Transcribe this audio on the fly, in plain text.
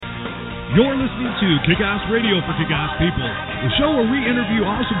You're listening to Kick-Ass Radio for Kick-Ass People, the show where we interview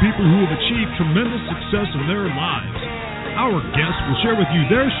awesome people who have achieved tremendous success in their lives. Our guests will share with you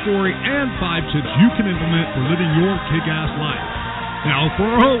their story and 5 tips you can implement for living your kick-ass life. Now for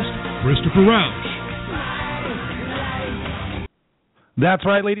our host, Christopher Rausch. That's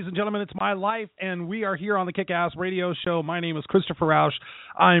right, ladies and gentlemen, it's my life, and we are here on the Kick-Ass Radio Show. My name is Christopher Rausch.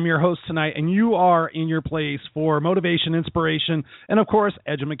 I am your host tonight, and you are in your place for motivation, inspiration, and, of course,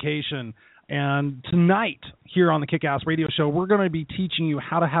 education. And tonight, here on the Kick-Ass Radio Show, we're going to be teaching you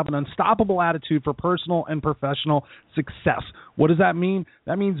how to have an unstoppable attitude for personal and professional success. What does that mean?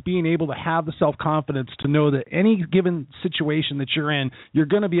 That means being able to have the self-confidence to know that any given situation that you're in, you're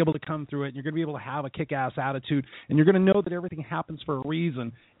going to be able to come through it. You're going to be able to have a kick-ass attitude, and you're going to know that everything happens for a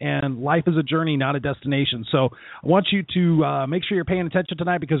reason, and life is a journey, not a destination. So I want you to make sure you're paying attention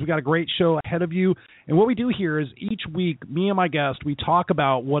tonight because we got a great show ahead of you. And what we do here is each week, me and my guest, we talk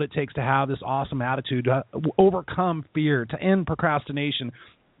about what it takes to have this awesome attitude, to overcome fear, to end procrastination,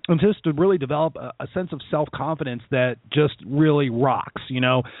 and just to really develop a sense of self-confidence that just really rocks. You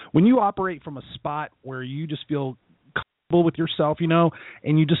know, when you operate from a spot where you just feel comfortable with yourself, you know,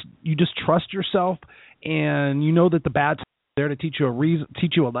 and you just trust yourself, and you know that the bad times are there to teach you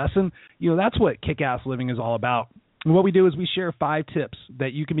a lesson, you know, that's what kick-ass living is all about. And what we do is we share 5 tips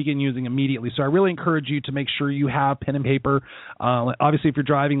that you can begin using immediately. So I really encourage you to make sure you have pen and paper. Obviously, if you're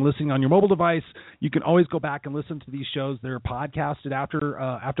driving, listening on your mobile device, you can always go back and listen to these shows. They're podcasted after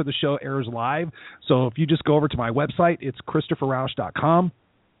the show airs live. So if you just go over to my website, it's ChristopherRausch.com,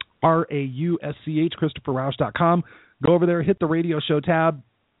 R-A-U-S-C-H, ChristopherRausch.com. Go over there, hit the radio show tab,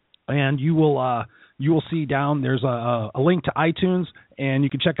 and you will see down there's a link to iTunes, and you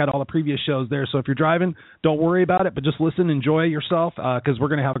can check out all the previous shows there. So if you're driving, don't worry about it, but just listen, enjoy yourself, because we're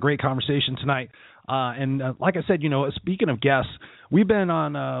going to have a great conversation tonight. Like I said, you know, speaking of guests, we've been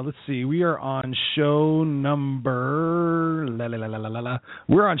on, we are on show number,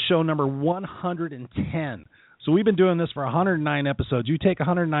 we're on show number 110. So we've been doing this for 109 episodes. You take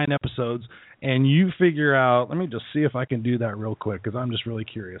 109 episodes, and you figure out, let me just see if I can do that real quick, because I'm just really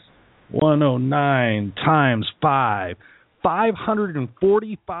curious. 109 times 5.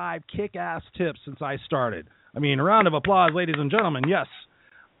 545 kick-ass tips since I started. I mean, a round of applause, ladies and gentlemen. Yes,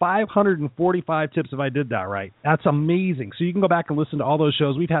 545 tips if I did that right. That's amazing. So you can go back and listen to all those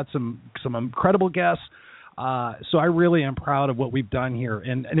shows. We've had some incredible guests. So I really am proud of what we've done here.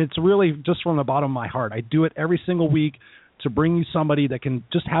 And it's really just from the bottom of my heart. I do it every single week to bring you somebody that can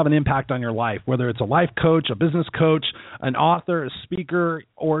just have an impact on your life, whether it's a life coach, a business coach, an author, a speaker,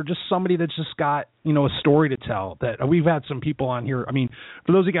 or just somebody that's just got, you know, a story to tell. That we've had some people on here. I mean,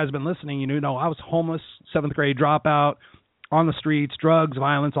 for those of you guys who've been listening, you know, I was homeless, 7th grade dropout, on the streets, drugs,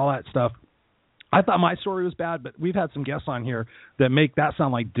 violence, all that stuff. I thought my story was bad, but we've had some guests on here that make that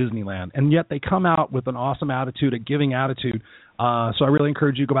sound like Disneyland, and yet they come out with an awesome attitude, a giving attitude. So I really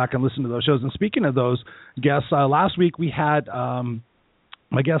encourage you to go back and listen to those shows. And speaking of those guests, last week we had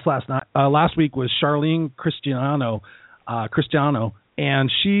my guest last week was Charlene Cristiano,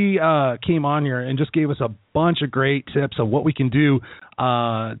 and she came on here and just gave us a bunch of great tips of what we can do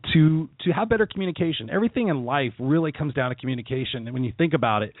to have better communication. Everything in life really comes down to communication. And when you think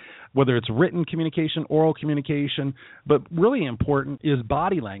about it, whether it's written communication, oral communication, but really important is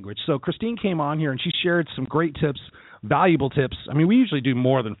body language. So Christine came on here and she shared some great tips, valuable tips. I mean, we usually do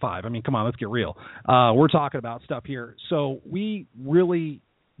more than 5. I mean, come on, let's get real. We're talking about stuff here. So we really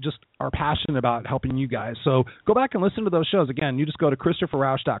just are passionate about helping you guys. So go back and listen to those shows. Again, you just go to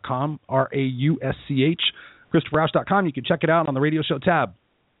ChristopherRausch.com, R-A-U-S-C-H, ChristopherRausch.com. You can check it out on the radio show tab.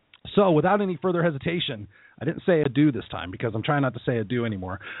 So without any further hesitation, I didn't say adieu this time because I'm trying not to say adieu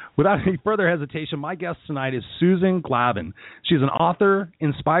anymore. Without any further hesitation, my guest tonight is Susan Glavin. She's an author,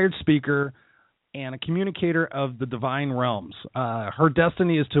 inspired speaker, and a communicator of the divine realms. Her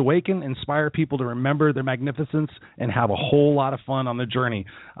destiny is to awaken, inspire people to remember their magnificence, and have a whole lot of fun on the journey.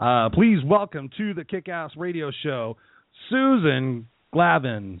 Please welcome to the Kick-Ass Radio Show, Susan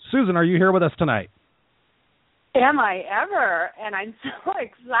Glavin. Susan, are you here with us tonight? Am I ever? And I'm so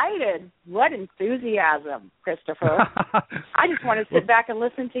excited. What enthusiasm, Christopher. I just want to sit back and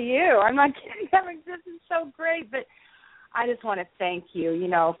listen to you. I'm not kidding. This is so great, but I just want to thank you, you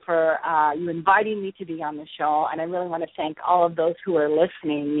know, for you inviting me to be on the show, and I really want to thank all of those who are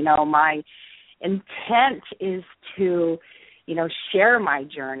listening. You know, my intent is to, you know, share my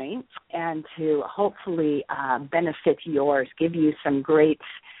journey and to hopefully benefit yours, give you some great,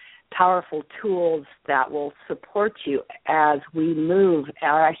 powerful tools that will support you as we move,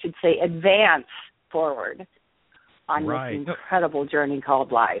 or I should say advance forward on this incredible journey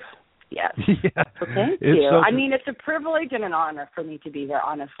called life. Yes. Yeah. Well, thank you. I mean, it's a privilege and an honor for me to be here,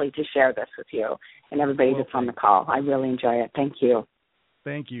 honestly, to share this with you and everybody that's on the call. I really enjoy it. Thank you.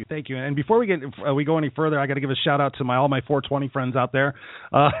 Thank you. And before we go any further, I got to give a shout out to all my 420 friends out there.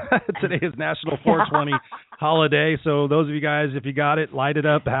 Today is National 420 holiday, so those of you guys, if you got it, light it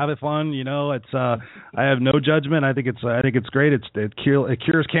up, have it fun. You know, it's I have no judgment. I think it's great. It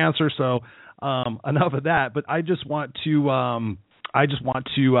cures cancer. So enough of that. But I just want to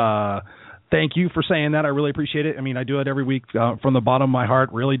thank you for saying that. I really appreciate it. I mean, I do it every week from the bottom of my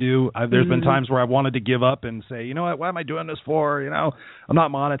heart, really do. There's been times where I wanted to give up and say, you know what am I doing this for? You know, I'm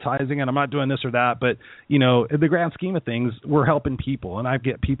not monetizing and I'm not doing this or that. But, you know, in the grand scheme of things, we're helping people. And I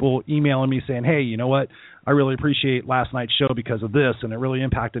get people emailing me saying, hey, you know what? I really appreciate last night's show because of this, and it really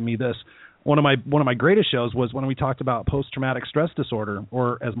impacted me this. One of my greatest shows was when we talked about post-traumatic stress disorder,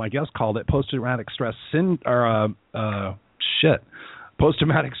 or as my guest called it, post-traumatic stress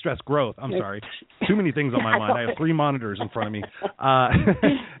post-traumatic stress growth. I'm sorry. Too many things on my mind. I have 3 monitors in front of me.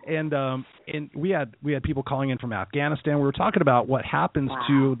 And we had people calling in from Afghanistan. We were talking about what happens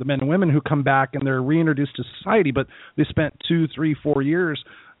to the men and women who come back and they're reintroduced to society, but they spent 2, 3, 4 years,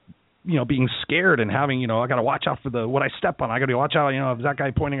 you know, being scared and having, you know, I got to watch out for what I step on. I got to watch out, you know, if that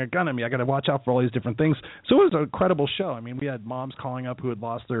guy pointing a gun at me, I got to watch out for all these different things. So it was an incredible show. I mean, we had moms calling up who had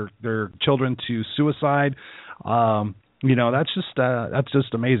lost their children to suicide. You know, that's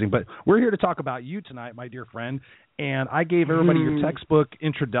just amazing. But we're here to talk about you tonight, my dear friend. And I gave everybody your textbook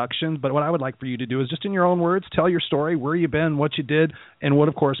introductions. But what I would like for you to do is just in your own words, tell your story, where you've been, what you did, and what,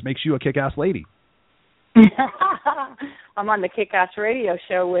 of course, makes you a kick-ass lady. I'm on the Kick-Ass Radio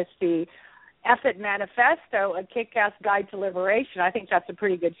Show with the F-It Manifesto, a kick-ass guide to liberation. I think that's a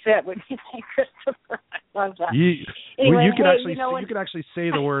pretty good fit. What do you think, Christopher? I love that. Anyway, you could actually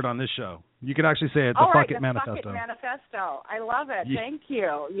say the word on this show. You could actually say it. The Fuck It Manifesto. Fuck It Manifesto. I love it. Yeah. Thank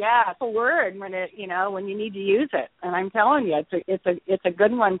you. Yeah, it's a word when you need to use it. And I'm telling you, it's a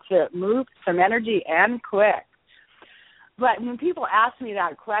good one to move some energy and quick. But when people ask me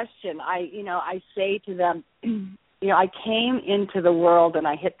that question, I say to them, I came into the world and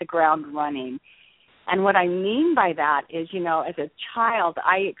I hit the ground running. And what I mean by that is, as a child,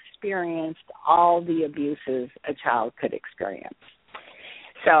 I experienced all the abuses a child could experience.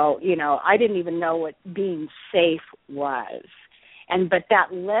 So, I didn't even know what being safe was. But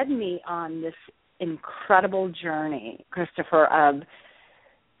that led me on this incredible journey, Christopher, of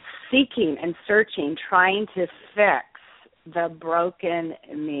seeking and searching, trying to fix the broken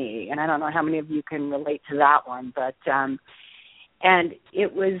me. And I don't know how many of you can relate to that one, but and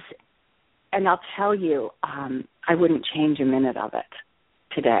it was, and I'll tell you, I wouldn't change a minute of it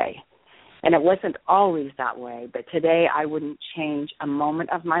today. And it wasn't always that way, but today I wouldn't change a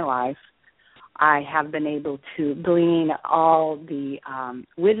moment of my life. I have been able to glean all the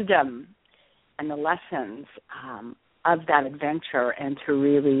wisdom and the lessons of that adventure, and to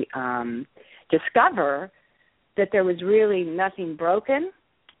really discover that there was really nothing broken,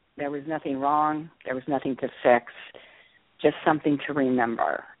 there was nothing wrong, there was nothing to fix, just something to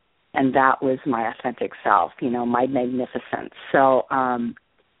remember. And that was my authentic self, my magnificence. So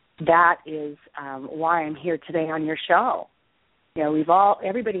that is why I'm here today on your show.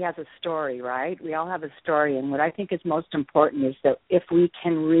 Everybody has a story, right? We all have a story. And what I think is most important is that if we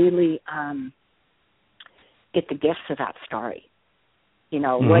can really get the gifts of that story,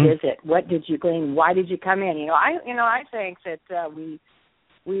 what is it? What did you glean? Why did you come in? I think that we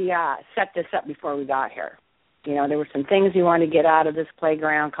set this up before we got here. There were some things you wanted to get out of this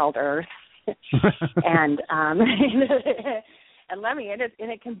playground called Earth, and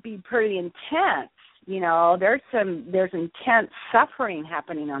it can be pretty intense. There's intense suffering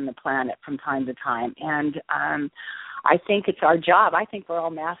happening on the planet from time to time, and I think it's our job. I think we're all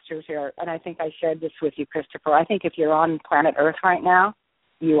masters here, and I think I shared this with you, Christopher. I think if you're on planet Earth right now,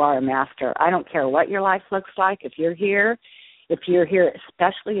 you are a master. I don't care what your life looks like. If you're here,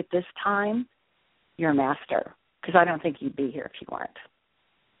 especially at this time, you're a master. Because I don't think you'd be here if you weren't.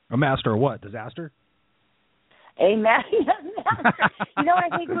 A master of what? Disaster? A master. I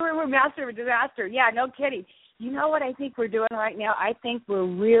think we're master of disaster. Yeah, no kidding. You know what I think we're doing right now? I think we're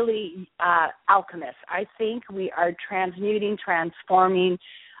really alchemists. I think we are transforming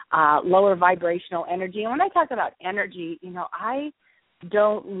lower vibrational energy. And when I talk about energy, I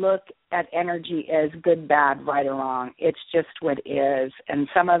don't look at energy as good, bad, right or wrong. It's just what is. And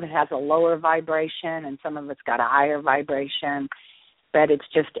some of it has a lower vibration and some of it's got a higher vibration, but it's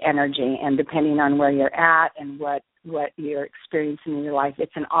just energy. And depending on where you're at and what you're experiencing in your life,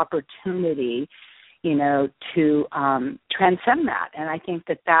 it's an opportunity, to transcend that. And I think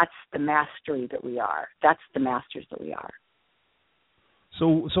that that's the mastery that we are. That's the masters that we are.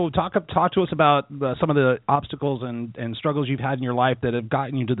 So talk to us about some of the obstacles and struggles you've had in your life that have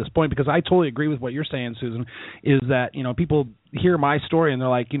gotten you to this point, because I totally agree with what you're saying, Susan, is that, people hear my story and they're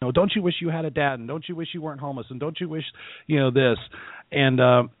like, don't you wish you had a dad, and don't you wish you weren't homeless, and don't you wish, this, and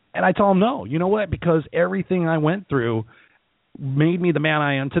I tell them no, you know what, because everything I went through made me the man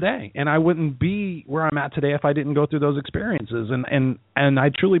I am today, and I wouldn't be where I'm at today if I didn't go through those experiences, and I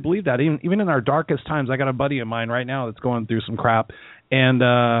truly believe that. Even in our darkest times, I got a buddy of mine right now that's going through some crap, and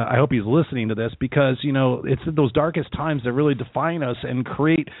I hope he's listening to this, because it's those darkest times that really define us and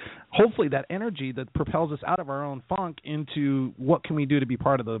create, hopefully, that energy that propels us out of our own funk into what can we do to be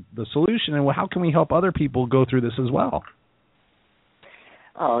part of the solution, and how can we help other people go through this as well.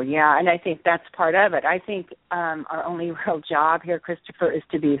 Oh, yeah, and I think that's part of it. I think our only real job here, Christopher, is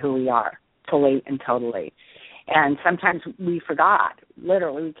to be who we are, fully and totally. And sometimes we forgot.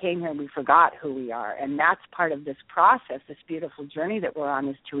 Literally, we came here and we forgot who we are. And that's part of this process, this beautiful journey that we're on,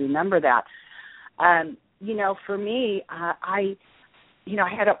 is to remember that. For me, I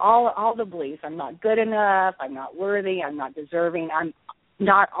had all the beliefs. I'm not good enough. I'm not worthy. I'm not deserving. I'm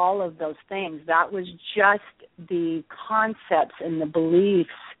not all of those things. That was just the concepts and the beliefs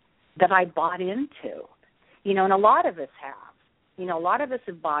that I bought into, and a lot of us have. A lot of us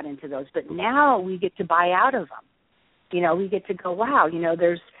have bought into those, but now we get to buy out of them. We get to go, wow,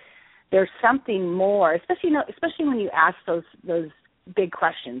 there's something more, especially when you ask those big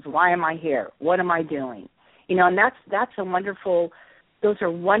questions. Why am I here? What am I doing? And that's a wonderful, those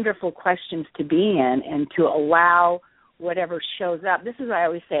are wonderful questions to be in, and to allow whatever shows up. This is what I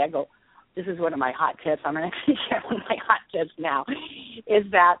always say. I go, this is one of my hot tips. I'm going to actually share one of my hot tips now, is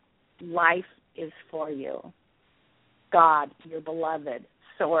that life is for you. God, your beloved,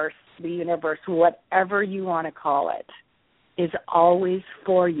 source, the universe, whatever you want to call it, is always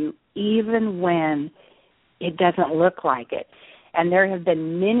for you, even when it doesn't look like it. And there have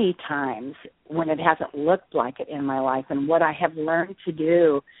been many times when it hasn't looked like it in my life. And what I have learned to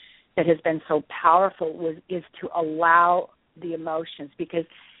do that has been so powerful is to allow the emotions, because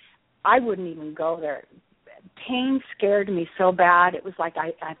I wouldn't even go there. Pain scared me so bad. It was like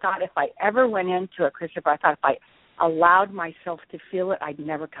I thought if I ever went into it, Christopher, I thought if I allowed myself to feel it, I'd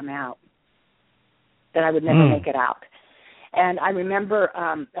never come out, that I would never make it out. And I remember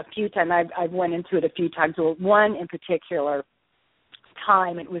a few times, I've went into it a few times. Well, one in particular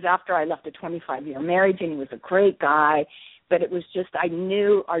time, it was after I left a 25-year marriage, and he was a great guy, but it was just, I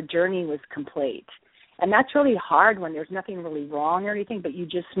knew our journey was complete. And that's really hard when there's nothing really wrong or anything, but you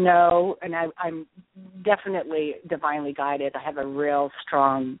just know, and I'm definitely divinely guided. I have a real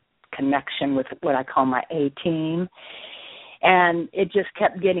strong connection with what I call my A-team. And it just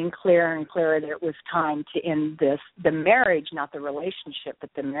kept getting clearer and clearer that it was time to end the marriage, not the relationship, but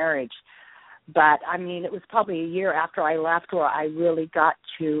the marriage. But, it was probably a year after I left where I really got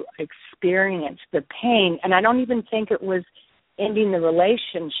to experience the pain. And I don't even think it was ending the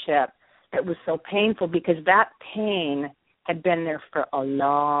relationship that was so painful, because that pain had been there for a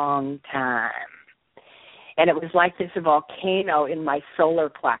long time. And it was like this volcano in my solar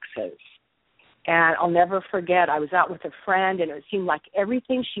plexus. And I'll never forget, I was out with a friend, and it seemed like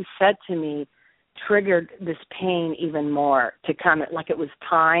everything she said to me triggered this pain even more to come, like it was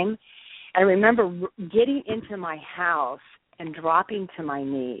time. And I remember getting into my house and dropping to my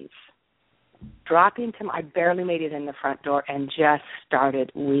knees. I barely made it in the front door, and just started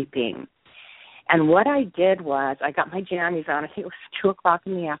weeping. And what I did was, I got my jammies on. I think it was 2 o'clock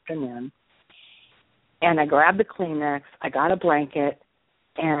in the afternoon. And I grabbed the Kleenex, I got a blanket,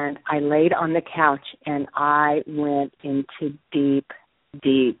 and I laid on the couch, and I went into deep,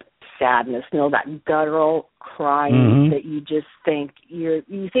 deep sadness. That guttural crying that you just think you're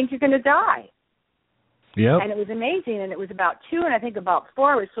going to die. Yep. And it was amazing. And it was about 2, and I think about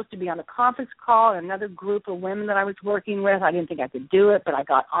 4, I was supposed to be on a conference call, and another group of women that I was working with. I didn't think I could do it, but I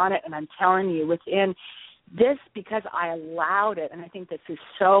got on it, and I'm telling you, within this, because I allowed it, and I think this is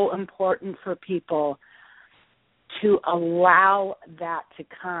so important for people to allow that to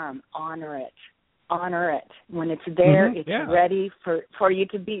come, honor it. When it's there, it's ready for you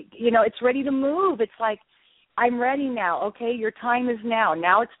to be, it's ready to move. It's like, I'm ready now. Okay, your time is now.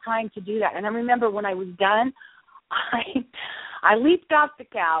 Now it's time to do that. And I remember when I was done, I leaped off the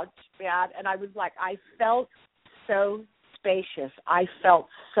couch, and I was like, I felt so spacious. I felt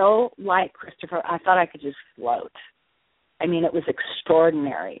so light, Christopher. I thought I could just float. It was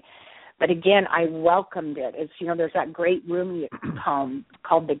extraordinary. But again, I welcomed it. It's, there's that great Rumi poem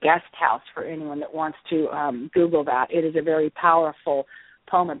called The Guest House, for anyone that wants to Google that. It is a very powerful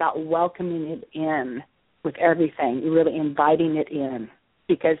poem about welcoming it in with everything, really inviting it in.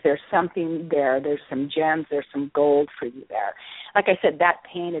 because there's something there. There's some gems. There's some gold for you there. Like I said, that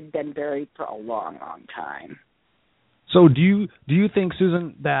pain had been buried for a long, long time. So do you think,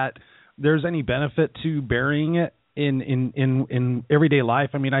 Susan, that there's any benefit to burying it in everyday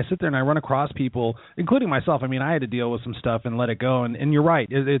life? I mean, I sit there and I run across people, including myself. I mean, I had to deal with some stuff and let it go. And you're right.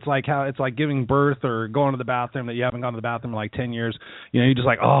 It's like giving birth or going to the bathroom that you haven't gone to the bathroom in like 10 years. You know, you're just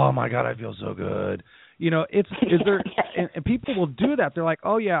like, oh my God, I feel so good. You know, is there, and people will do that. They're like,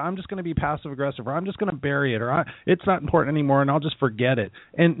 oh yeah, I'm just going to be passive aggressive, or I'm just going to bury it, or it's not important anymore, and I'll just forget it.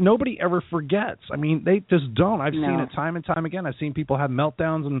 And nobody ever forgets. I mean, they just don't. I've seen it time and time again. I've seen people have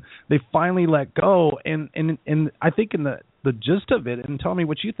meltdowns, and they finally let go. And I think in the gist of it, and tell me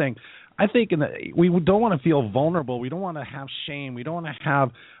what you think, I think we don't want to feel vulnerable. We don't want to have shame. We don't want to have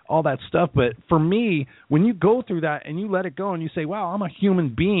all that stuff. But for me, when you go through that and you let it go and you say, wow, I'm a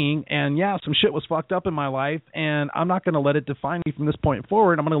human being, and yeah, some shit was fucked up in my life, and I'm not going to let it define me from this point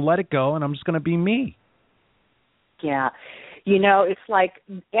forward. I'm going to let it go, and I'm just going to be me. Yeah. You know, it's like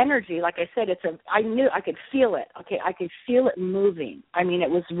energy. Like I said, I knew I could feel it. Okay, I could feel it moving. I mean, it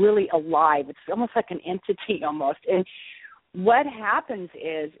was really alive. It's almost like an entity almost. And what happens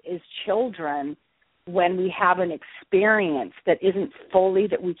is children, when we have an experience that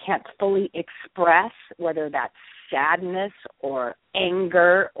we can't fully express, whether that's sadness or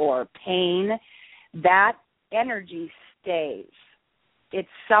anger or pain, that energy stays. It's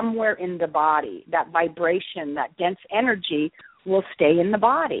somewhere in the body. That vibration, that dense energy will stay in the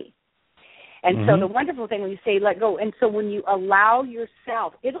body. And so the wonderful thing when you say let go, and so when you allow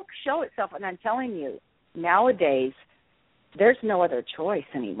yourself, it'll show itself. And I'm telling you, nowadays, there's no other choice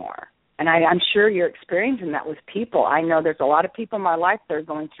anymore. And I'm sure you're experiencing that with people. I know there's a lot of people in my life that are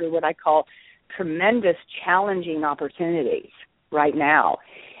going through what I call tremendous challenging opportunities right now.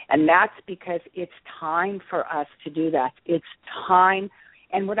 And that's because it's time for us to do that. It's time.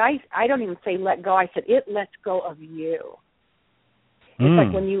 And what I don't even say let go. I said it lets go of you. It's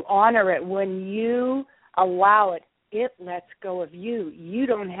like when you honor it, when you allow it, it lets go of you. You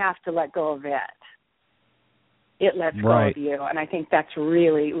don't have to let go of it. It lets go of you. And I think that's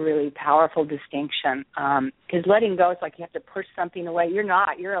really, really powerful distinction. Because letting go is like you have to push something away. You're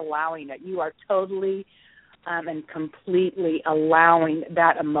not. You're allowing it. You are totally and completely allowing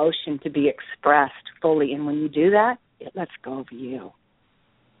that emotion to be expressed fully. And when you do that, it lets go of you.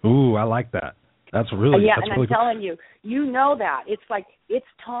 Ooh, I like that. That's really that's really cool. Telling you, you know that. It's like, it's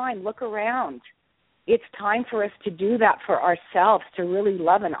time. Look around. It's time for us to do that for ourselves, to really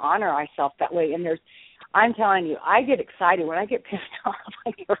love and honor ourselves that way. And I'm telling you, I get excited. When I get pissed off,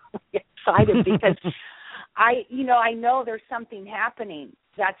 I get really excited because I know there's something happening.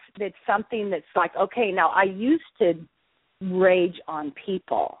 That's something that's like, okay, now I used to rage on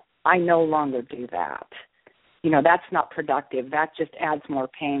people. I no longer do that. That's not productive. That just adds more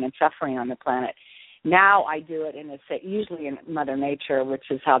pain and suffering on the planet. Now I do it usually in Mother Nature, which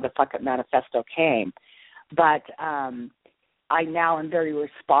is how the Fuck It Manifesto came. But I now am very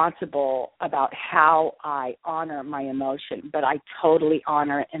responsible about how I honor my emotion, but I totally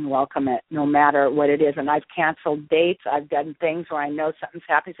honor it and welcome it no matter what it is. And I've canceled dates. I've done things where I know something's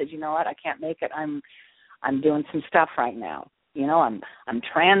happening. I said, you know what, I can't make it. I'm doing some stuff right now. I'm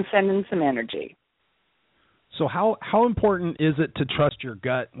transcending some energy. So how important is it to trust your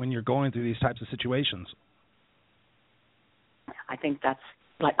gut when you're going through these types of situations? I think that's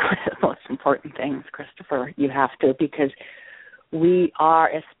like one of the most important things, Christopher. You have to, because we are,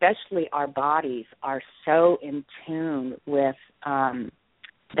 especially our bodies, are so in tune with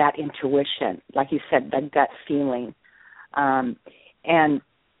that intuition, like you said, that gut feeling. And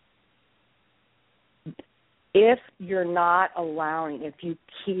if you're not allowing, if you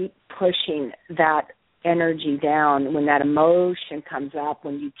keep pushing that energy down, when that emotion comes up,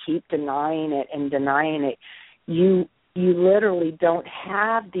 when you keep denying it, you literally don't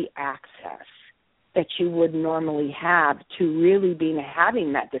have the access that you would normally have to really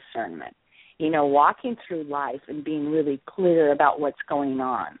having that discernment, walking through life and being really clear about what's going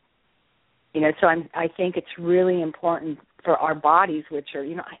on. So I think it's really important for our bodies, which are,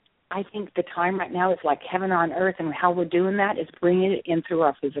 I think the time right now is like heaven on earth, and how we're doing that is bringing it in through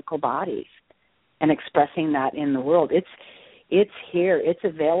our physical bodies and expressing that in the world. It's here. It's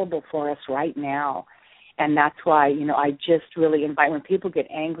available for us right now. And that's why, I just really invite, when people get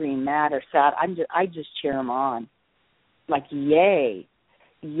angry and mad or sad, I just cheer them on. Like, yay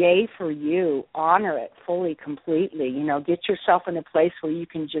for you. Honor it fully, completely. Get yourself in a place where you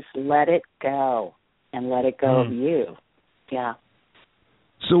can just let it go and let it go of you. Yeah.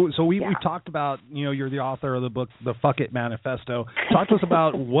 So we've talked about, you're the author of the book, The Fuck It Manifesto. Talk to us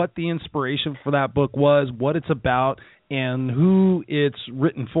about what the inspiration for that book was, what it's about, and who it's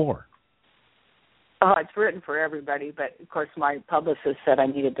written for. Oh, it's written for everybody, but of course my publicist said I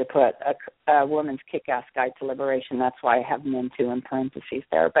needed to put a woman's kick-ass guide to liberation. That's why I have men too in parentheses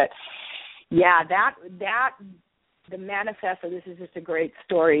there. But yeah, that the manifesto. This is just a great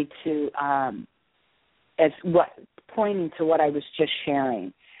story to pointing to what I was just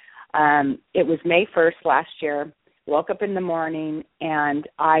sharing. It was May 1st last year. Woke up in the morning and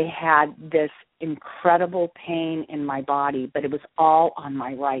I had this incredible pain in my body, but it was all on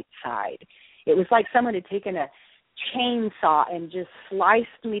my right side. It was like someone had taken a chainsaw and just sliced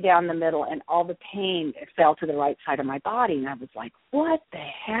me down the middle, and all the pain fell to the right side of my body. And I was like, what the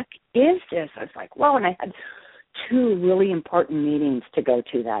heck is this? I was like, whoa. And I had 2 really important meetings to go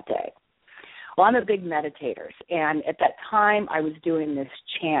to that day. Well, I'm a big meditator, and at that time I was doing this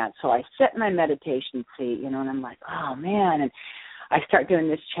chant. So I sit in my meditation seat, and I'm like, oh, man. And I start doing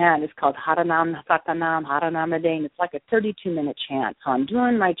this chant. It's called Haranam Satanam Haranam Adain. It's like a 32-minute chant. So I'm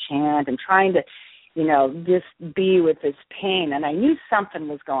doing my chant and trying to, just be with this pain. And I knew something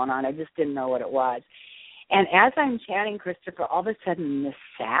was going on. I just didn't know what it was. And as I'm chanting, Christopher, all of a sudden this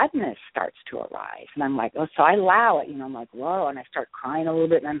sadness starts to arise. And I'm like, oh, so I allow it. I'm like, whoa. And I start crying a little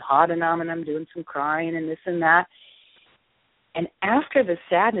bit, and I'm Haranam, and I'm doing some crying and this and that. And after the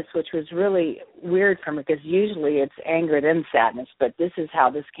sadness, which was really weird for me, because usually it's anger then sadness, but this is how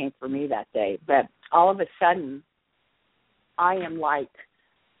this came for me that day. But all of a sudden, I am like,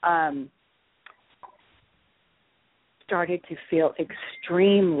 started to feel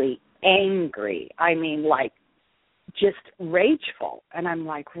extremely angry. I mean, like, just rageful. And I'm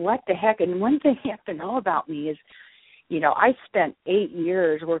like, what the heck? And one thing you have to know about me is, I spent 8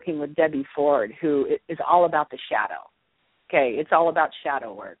 years working with Debbie Ford, who is all about the shadow. Okay, it's all about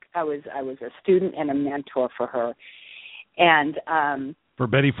shadow work. I was a student and a mentor for her, and for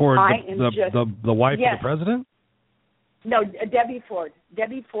Betty Ford, the wife of the president. No, Debbie Ford.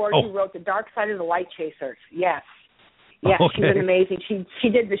 Debbie Ford, who wrote The Dark Side of the Light Chasers. Yes, okay. She was amazing. She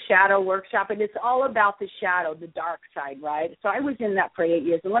did the shadow workshop, and it's all about the shadow, the dark side, right? So I was in that for 8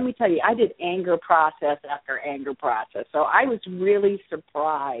 years, and let me tell you, I did anger process after anger process. So I was really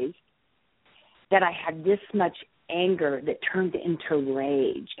surprised that I had this much anger that turned into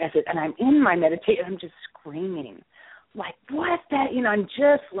rage. And I'm in my meditation, I'm just screaming, like, what that, I'm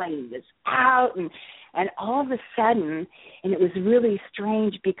just letting this out. And all of a sudden, and it was really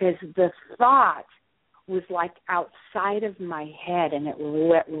strange because the thought was like outside of my head, and it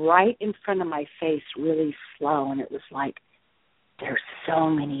went right in front of my face really slow, and it was like, there's so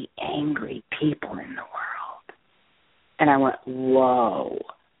many angry people in the world. And I went, whoa.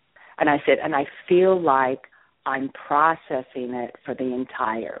 And I said, and I feel like I'm processing it for the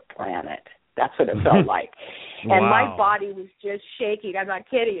entire planet. That's what it felt like. And my body was just shaking. I'm not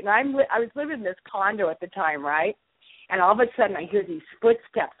kidding. And I was living in this condo at the time, right? And all of a sudden I hear these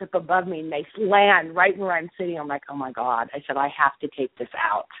footsteps up above me, and they land right where I'm sitting. I'm like, oh, my God. I said, I have to take this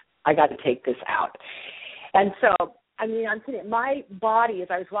out. I got to take this out. And so, I'm sitting, my body, as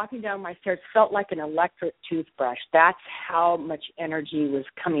I was walking down my stairs, felt like an electric toothbrush. That's how much energy was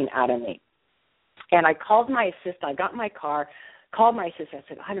coming out of me. And I called my assistant. I got in my car, called my assistant. I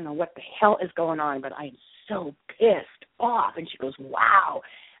said, I don't know what the hell is going on, but I'm so pissed off. And she goes, wow.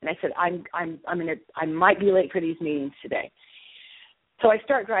 And I said, I might be late for these meetings today. So I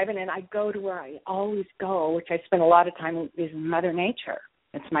start driving, and I go to where I always go, which I spend a lot of time with, is Mother Nature.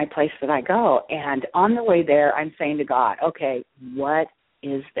 It's my place that I go. And on the way there, I'm saying to God, okay, what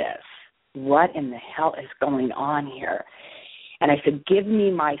is this? What in the hell is going on here? And I said, give me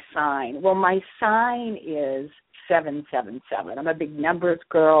my sign. Well, my sign is 777. I'm a big numbers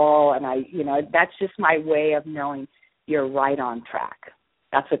girl, and that's just my way of knowing you're right on track.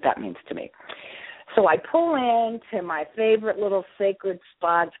 That's what that means to me. So I pull into my favorite little sacred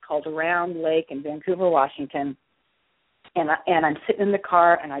spot. It's called Round Lake in Vancouver, Washington. And I'm sitting in the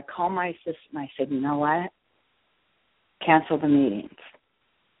car, and I call my assistant, and I said, you know what? Cancel the meetings.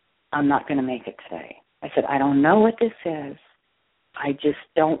 I'm not going to make it today. I said, I don't know what this is. I just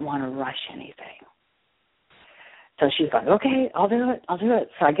don't want to rush anything. So she's like, okay, I'll do it.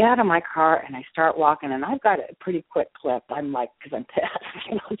 So I get out of my car, and I start walking, and I've got a pretty quick clip. I'm like, because I'm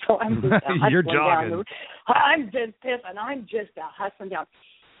pissed, so I'm just You're jogging. I'm just pissed, and I'm just hustling down.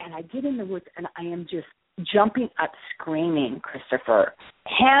 And I get in the woods, and I am just jumping up, screaming, Christopher,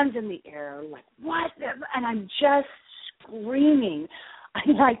 hands in the air, like, what? And I'm just screaming.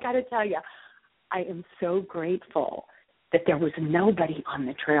 I got to tell you, I am so grateful that there was nobody on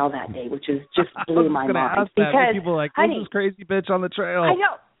the trail that day, which just blew my mind. I was going to ask that. People are like, who's this crazy bitch on the trail? I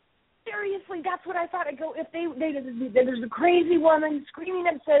know. Seriously, that's what I thought. I go, if there's a crazy woman screaming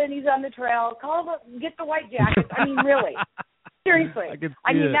upset and he's on the trail, get the white jackets. I mean, really. Seriously.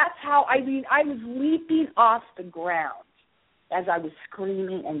 I mean, that's how, I was leaping off the ground as I was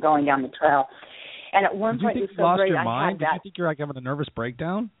screaming and going down the trail. And at one point, it was so great. Did you think you lost your mind? Did you think you were like having a nervous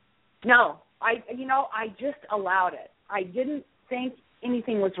breakdown? No. I just allowed it. I didn't think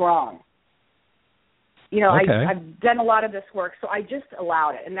anything was wrong. Okay. I've done a lot of this work, so I just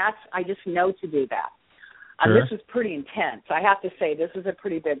allowed it. And I just know to do that. Sure. This was pretty intense. I have to say, this was a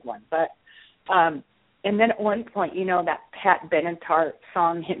pretty big one. But, and then at one point, that Pat Benatar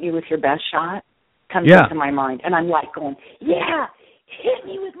song, Hit Me With Your Best Shot, comes into my mind. And I'm like going, yeah, hit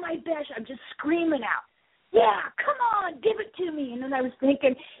me with my best shot. I'm just screaming out. Yeah, come on, give it to me. And then I was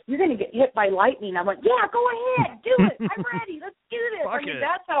thinking, you're going to get hit by lightning. I went, yeah, go ahead, do it. I'm ready. Let's do this.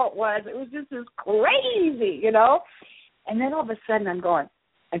 That's how it was. It was just this crazy, And then all of a sudden I'm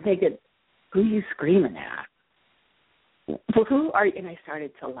thinking, who are you screaming at? Well, who are you? And I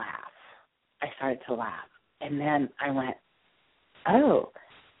started to laugh. And then I went, oh,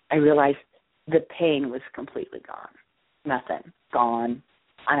 I realized the pain was completely gone. Nothing, gone.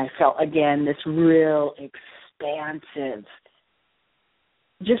 And I felt, again, this real expansive,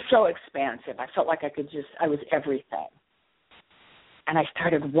 just so expansive. I felt like I was everything. And I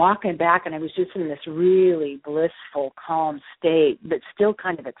started walking back, and I was just in this really blissful, calm state, but still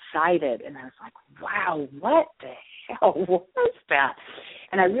kind of excited. And I was like, wow, what the hell was that?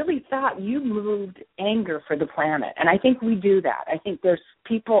 And I really thought you moved anger for the planet. And I think we do that. I think there's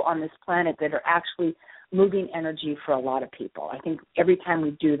people on this planet that are actually moving energy for a lot of people. I think every time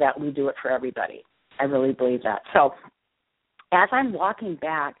we do that, we do it for everybody. I really believe that. So as I'm walking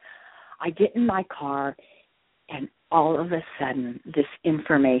back, I get in my car, and all of a sudden, this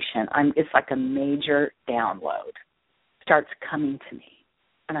information, it's like a major download, starts coming to me.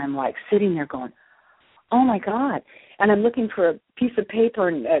 And I'm like sitting there going, oh, my God. And I'm looking for a piece of paper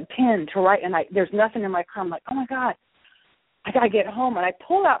and a pen to write, and there's nothing in my car. I'm like, oh, my God, I got to get home. And I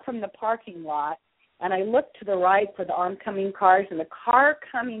pull out from the parking lot, and I look to the right for the oncoming cars, and the car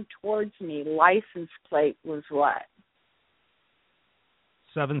coming towards me, license plate was what?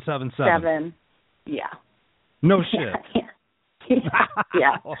 777. 7, yeah. No shit.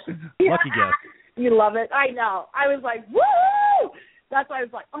 Yeah. Lucky guess. You love it. I know. I was like, woo! That's why I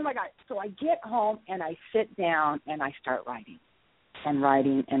was like, oh, my God. So I get home, and I sit down, and I start writing and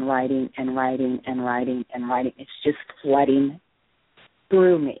writing and writing and writing and writing and writing. It's just flooding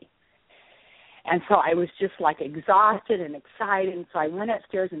through me. And so I was just like exhausted and excited. And so I went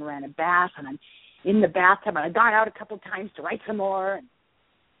upstairs and ran a bath, and I'm in the bathtub, and I got out a couple of times to write some more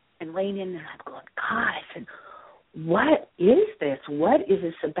and laying in there. I'm going, God, I said, what is this? What is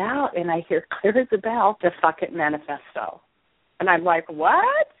this about? And I hear clear as a bell, the Fuck It Manifesto. And I'm like,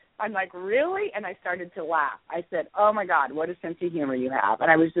 what? I'm like, really? And I started to laugh. I said, oh, my God, what a sense of humor you have.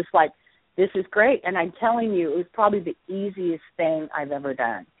 And I was just like, this is great. And I'm telling you, it was probably the easiest thing I've ever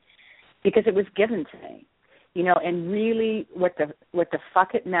done, because it was given to me, and really what the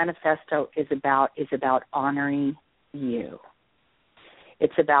Fuck It Manifesto is about honoring you.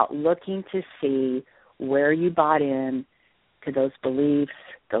 It's about looking to see where you bought in to those beliefs,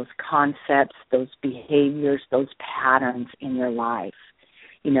 those concepts, those behaviors, those patterns in your life,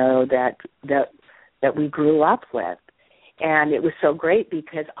 that we grew up with. And it was so great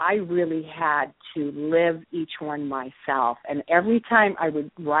because I really had to live each one myself. And every time I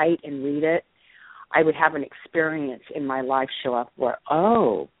would write and read it, I would have an experience in my life show up where,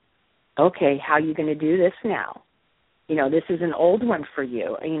 oh, okay, how are you going to do this now? This is an old one for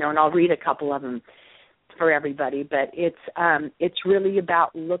you, and I'll read a couple of them for everybody. But it's really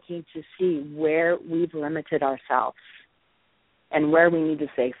about looking to see where we've limited ourselves and where we need to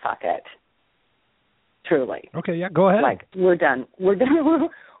say, fuck it. Truly. Okay, yeah, go ahead. Like, we're done. We're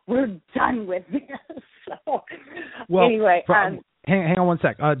done with this. So, well, anyway. Hang on one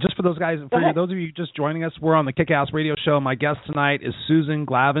sec. Just for those guys, for those of you just joining us, we're on the Kick-Ass Radio Show. My guest tonight is Susan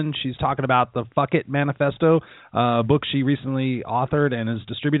Glavin. She's talking about the Fuck It Manifesto, book she recently authored and is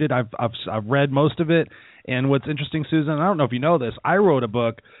distributed. I've read most of it. And what's interesting, Susan, I don't know if you know this, I wrote a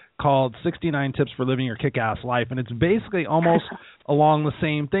book called 69 Tips for Living Your Kick-Ass Life, and it's basically almost along the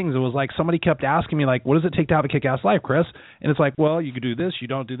same things. It was like somebody kept asking me, like, what does it take to have a kick-ass life, Chris? And it's like, well, you could do this, you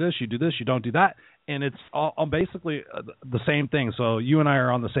don't do this, you do this, you don't do that. And it's all basically the same thing. So you and I are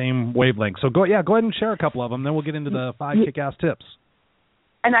on the same wavelength. So go ahead and share a couple of them. Then we'll get into the 5 kick-ass tips.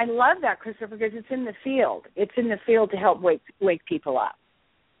 And I love that, Christopher, because it's in the field. It's in the field to help wake people up.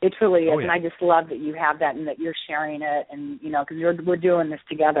 It truly is, Oh, yeah. and I just love that you have that and that you're sharing it, and because we're doing this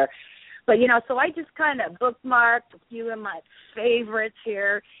together. But so I just kind of bookmarked a few of my favorites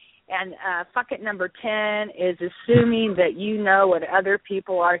here, and fuck it, number 10 is assuming that you know what other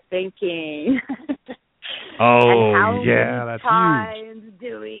people are thinking. Oh, yeah, that's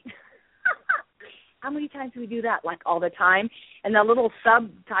huge. How many times do we do that? Like all the time? And the little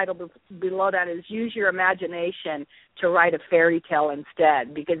subtitle below that is use your imagination to write a fairy tale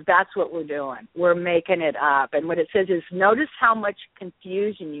instead, because that's what we're doing. We're making it up. And what it says is notice how much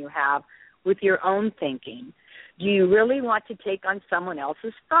confusion you have with your own thinking. Do you really want to take on someone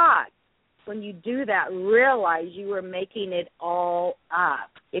else's thought? When you do that, realize you are making it all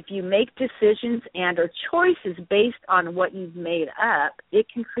up. If you make decisions and or choices based on what you've made up, it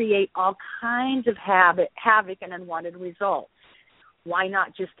can create all kinds of havoc and unwanted results. Why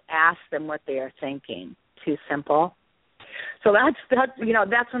not just ask them what they are thinking? Too simple. So that's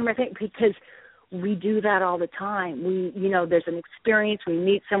one of my things, because we do that all the time. There's an experience. We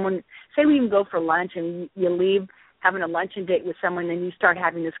meet someone. Say we even go for lunch and you leave having a luncheon date with someone, and you start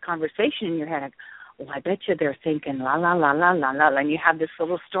having this conversation in your head, like, well, I bet you they're thinking la, la, la, la, la, la, and you have this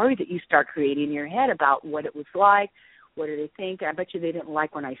little story that you start creating in your head about what it was like, what do they think, I bet you they didn't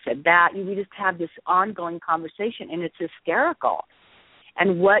like when I said that. We just have this ongoing conversation, and it's hysterical.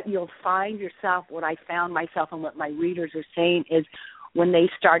 And what you'll find yourself, what I found myself and what my readers are saying is when they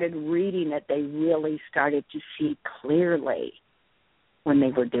started reading it, they really started to see clearly when they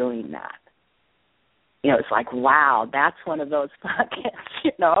were doing that. It's like, wow, that's one of those pockets,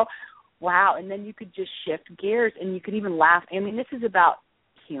 wow. And then you could just shift gears, and you could even laugh. I mean, this is about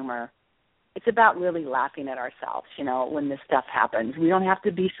humor. It's about really laughing at ourselves, when this stuff happens. We don't have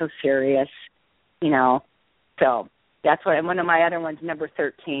to be so serious, So that's what, and one of my other ones, number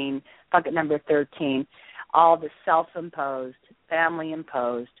 13, bucket number 13, all the self-imposed,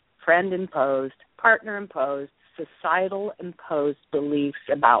 family-imposed, friend-imposed, partner-imposed, societal-imposed beliefs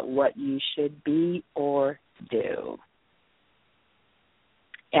about what you should be or do.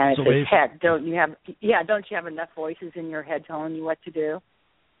 And so it's heck, don't you have enough voices in your head telling you what to do?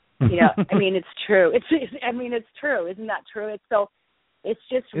 I mean, it's true. It's true. Isn't that true? It's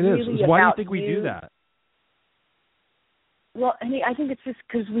just it really is. about Why do you think we do that? Well, I think it's just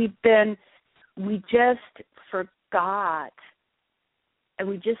because we just forgot, and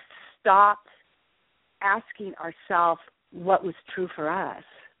we just stopped asking ourselves what was true for us,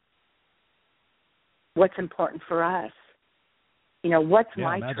 what's important for us, what's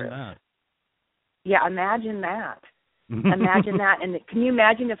my truth. That. Yeah, imagine that. Imagine that. And can you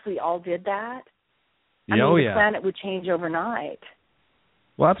imagine if we all did that? The planet would change overnight.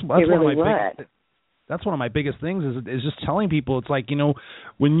 Well, that's it one really of my would. That's one of my biggest things is just telling people, it's like,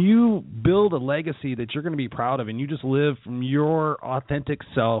 when you build a legacy that you're going to be proud of, and you just live from your authentic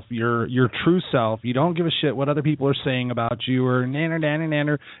self, your true self, you don't give a shit what other people are saying about you or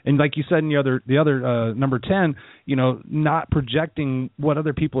nanner, and like you said in the other number 10, not projecting what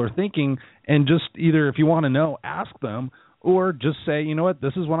other people are thinking, and just either, if you want to know, ask them, or just say, you know what,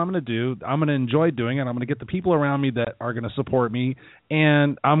 this is what I'm going to do. I'm going to enjoy doing it. I'm going to get the people around me that are going to support me,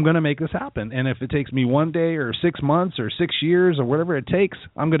 and I'm going to make this happen. And if it takes me 1 day or 6 months or 6 years or whatever it takes,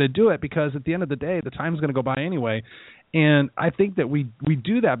 I'm going to do it, because at the end of the day, the time's going to go by anyway. And I think that we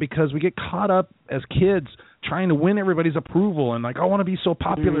do that because we get caught up as kids trying to win everybody's approval, and like, I want to be so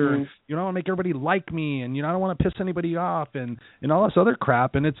popular, and I want to make everybody like me, and I don't want to piss anybody off, and all this other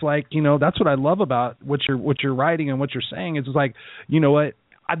crap. And it's like, that's what I love about what you're writing and what you're saying. It's like,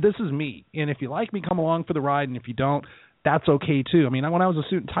 this is me, and if you like me, come along for the ride, and if you don't, that's okay too. I mean, when I was a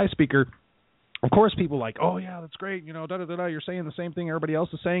student Thai speaker, of course, people like, oh yeah, that's great, you're saying the same thing everybody else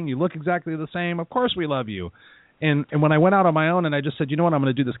is saying, you look exactly the same, of course we love you. And when I went out on my own and I just said, you know what, I'm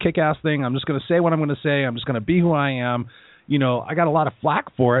going to do this kick-ass thing. I'm just going to say what I'm going to say. I'm just going to be who I am. I got a lot of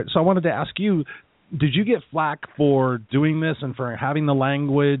flack for it. So I wanted to ask you, did you get flack for doing this and for having the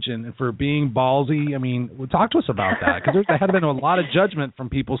language and for being ballsy? I mean, talk to us about that, because there had been a lot of judgment from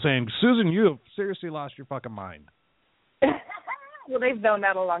people saying, Susan, you have seriously lost your fucking mind. Well, they've known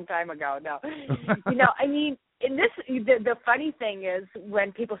that a long time ago. No, I mean, the funny thing is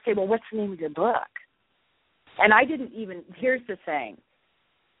when people say, well, what's the name of your book? And I didn't even, here's the thing,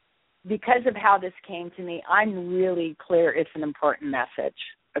 because of how this came to me, I'm really clear it's an important message,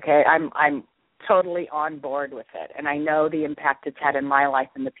 okay? I'm totally on board with it, and I know the impact it's had in my life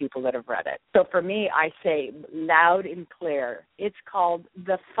and the people that have read it. So for me, I say loud and clear, it's called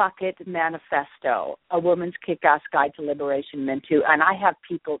The Fuck It Manifesto, A Woman's Kick-Ass Guide to Liberation Men Too, and I have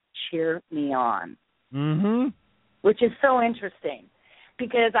people cheer me on, which is so interesting,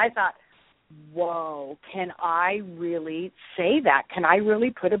 because I thought, whoa, can I really say that? Can I really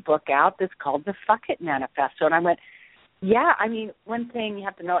put a book out that's called the Fuck It Manifesto? And I went, yeah, I mean, one thing you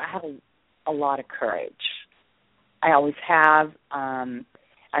have to know, I have a lot of courage. I always have. I'm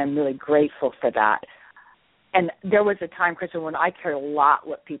really grateful for that. And there was a time, Kristen, when I cared a lot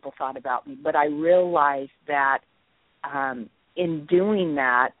what people thought about me, but I realized that in doing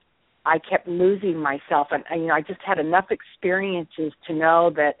that, I kept losing myself. And, you know, I just had enough experiences to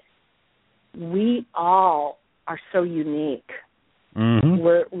know that we all are so unique. Mm-hmm.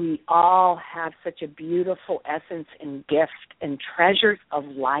 We all have such a beautiful essence and gift and treasures of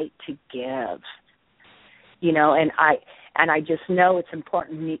light to give. You know, and I just know it's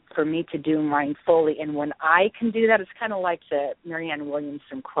important for me to do mine fully. And when I can do that, it's kind of like the Marianne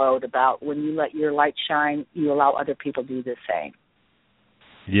Williamson quote about when you let your light shine, you allow other people to do the same.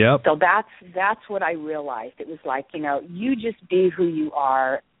 Yep. So that's what I realized. It was like, you know, you just be who you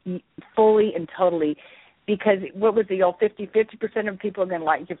are fully and totally, because what was the old 50% of people are going to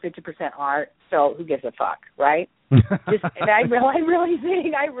like you, 50% aren't, so who gives a fuck, right? And I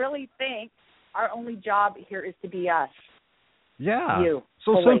really think our only job here is to be us. Yeah. You.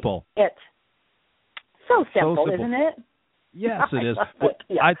 So fully. simple. So simple, isn't it? Yes, it is.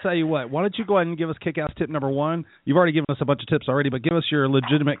 Yeah. I tell you what, why don't you go ahead and give us kick-ass tip number one? You've already given us a bunch of tips already, but give us your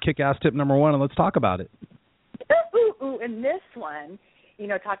legitimate kick-ass tip number one, and let's talk about it. And this one, you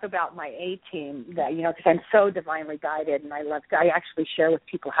know, talk about my A-team, that, you know, because I'm so divinely guided, and I actually share with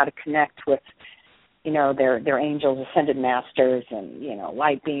people how to connect with, you know, their angels, ascended masters, and, you know,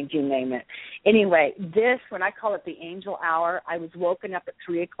 light beings, you name it. Anyway, when I call it the angel hour, I was woken up at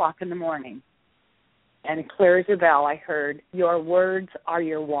 3 o'clock in the morning, and clear as a bell, I heard, your words are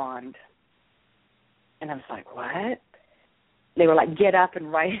your wand. And I was like, what? They were like, get up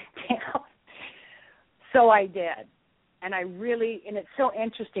and write it down. So I did. And it's so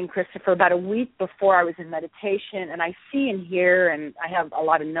interesting, Christopher, about a week before I was in meditation, and I see and hear, and I have a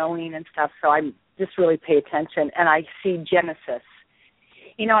lot of knowing and stuff, so I just really pay attention, and I see Genesis.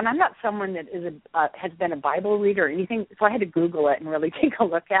 You know, and I'm not someone that has been a Bible reader or anything, so I had to Google it and really take a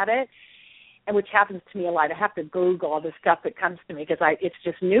look at it, and which happens to me a lot. I have to Google all the stuff that comes to me because it's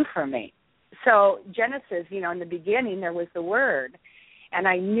just new for me. So Genesis, you know, in the beginning there was the Word, and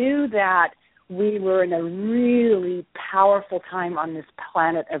I knew that we were in a really powerful time on this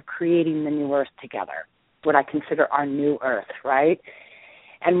planet of creating the new earth together, what I consider our new earth, right?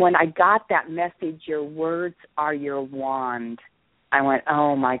 And when I got that message, your words are your wand, I went,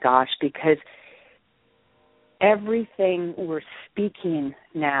 oh, my gosh, because everything we're speaking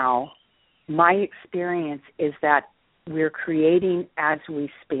now, my experience is that we're creating as we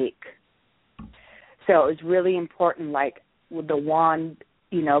speak. So it was really important, like with the wand,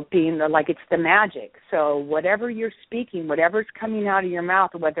 you know, being it's the magic. So whatever you're speaking, whatever's coming out of your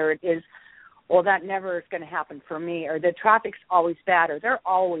mouth, whether it is, well, that never is going to happen for me, or the traffic's always bad, or they're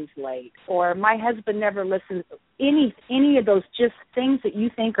always late, or my husband never listens, any of those just things that you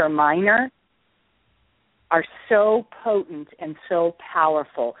think are minor are so potent and so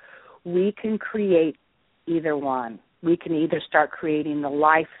powerful. We can create either one. We can either start creating the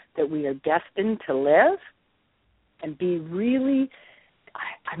life that we are destined to live and be really,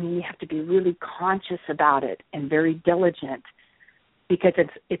 you have to be really conscious about it and very diligent, because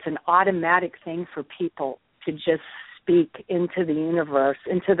it's an automatic thing for people to just speak into the universe,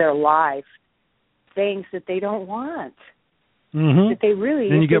 into their life, things that they don't want. Mm-hmm. That they really,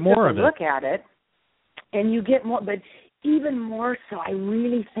 and you get more of it. Look at it, and you get more. But even more so, I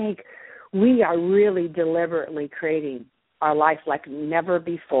really think we are really deliberately creating our life like never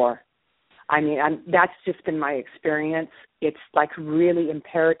before. That's just been my experience. It's like really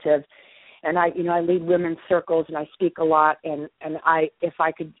imperative. And I lead women's circles and I speak a lot. And I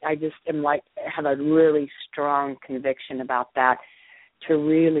just am have a really strong conviction about that, to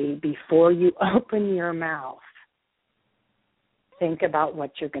really, before you open your mouth, think about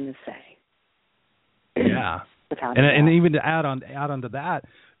what you're going to say. Yeah. And even to add on to that,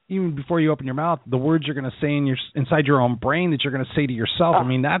 even before you open your mouth, the words you're going to say inside your own brain that you're going to say to yourself.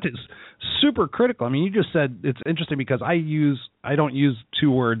 Oh. That is super critical. You just said, it's interesting because I don't use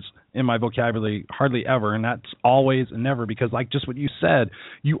two words in my vocabulary hardly ever, and that's always and never, because just what you said,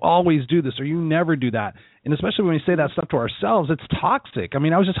 you always do this or you never do that. And especially when we say that stuff to ourselves, it's toxic. I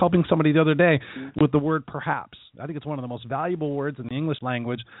was just helping somebody the other day with the word perhaps. I think it's one of the most valuable words in the English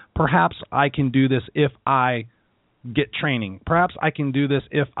language. Perhaps I can do this if I get training. Perhaps I can do this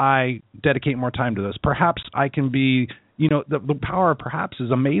if I dedicate more time to this. Perhaps I can be, the power of perhaps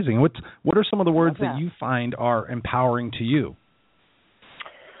is amazing. What are some of the words that you find are empowering to you?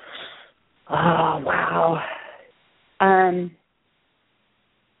 Oh, wow.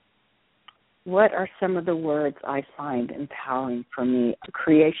 what are some of the words I find empowering for me?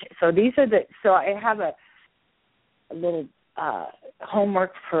 Creation. So I have a little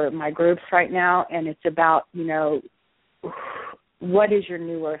homework for my groups right now, and it's about, what does your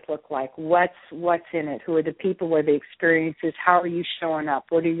new earth look like? What's in it? Who are the people? What are the experiences? How are you showing up?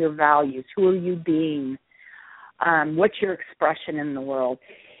 What are your values? Who are you being? What's your expression in the world?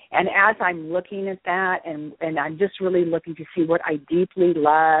 And as I'm looking at that, and I'm just really looking to see what I deeply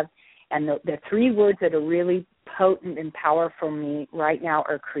love, and the three words that are really potent and powerful for me right now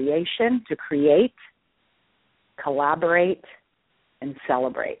are creation, to create, collaborate, and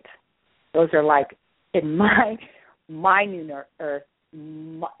celebrate. Those are like, in my new earth,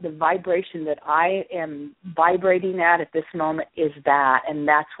 the vibration that I am vibrating at this moment is that, and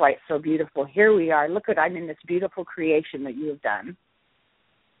that's why it's so beautiful. Here we are. Look, I'm in this beautiful creation that you have done.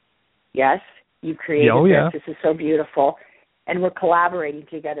 Yes, you created this. This is so beautiful. And we're collaborating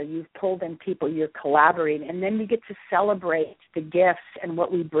together. You've pulled in people. You're collaborating. And then we get to celebrate the gifts and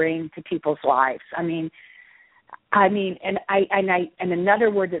what we bring to people's lives. And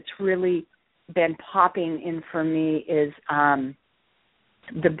another word that's really been popping in for me is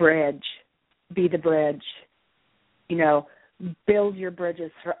the bridge. Be the bridge. Build your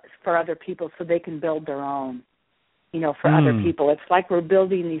bridges for other people so they can build their own. For other people. It's like we're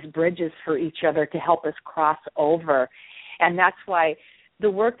building these bridges for each other to help us cross over. And that's why the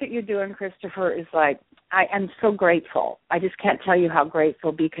work that you're doing, Christopher, is like, I am so grateful. I just can't tell you how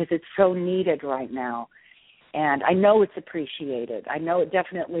grateful, because it's so needed right now. And I know it's appreciated. I know it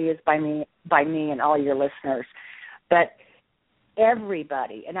definitely is by me and all your listeners. But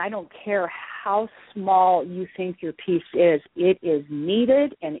everybody, and I don't care how small you think your piece is, it is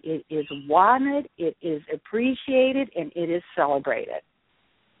needed, and it is wanted, it is appreciated, and it is celebrated.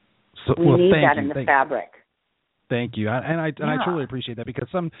 We need that in the fabric. Thank you, and I truly appreciate that, because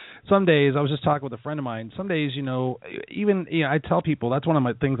some days, I was just talking with a friend of mine. Some days, I tell people, that's one of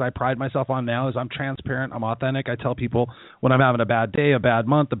my things I pride myself on now, is I'm transparent, I'm authentic. I tell people when I'm having a bad day, a bad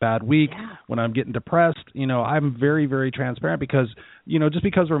month, a bad week, when I'm getting depressed. I'm very, very transparent, because just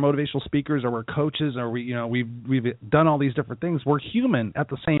because we're motivational speakers or we're coaches or we've done all these different things, we're human at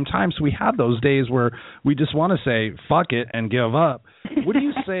the same time. So we have those days where we just want to say fuck it and give up. What do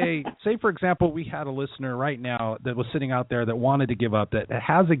you say? Say, for example, we had a listener right now that was sitting out there that wanted to give up, that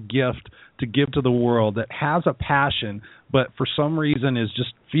has a gift to give to the world, that has a passion, but for some reason is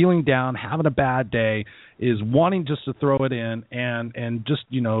just feeling down, having a bad day, is wanting just to throw it in and just,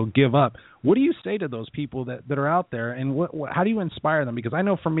 give up. What do you say to those people that are out there, and how do you inspire them? Because I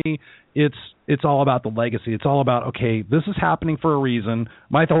know for me, it's all about the legacy. It's all about, okay, this is happening for a reason.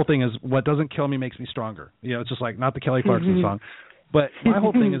 My whole thing is, what doesn't kill me makes me stronger. It's just like, not the Kelly Clarkson song. But my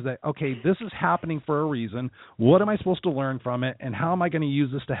whole thing is that, okay, this is happening for a reason. What am I supposed to learn from it, and how am I going to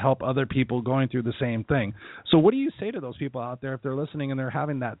use this to help other people going through the same thing? So what do you say to those people out there if they're listening and they're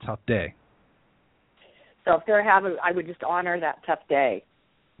having that tough day? So if they're having, I would just honor that tough day.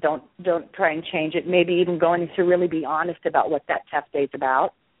 Don't try and change it. Maybe even going to really be honest about what that tough day's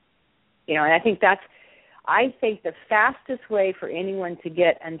about. And I think the fastest way for anyone to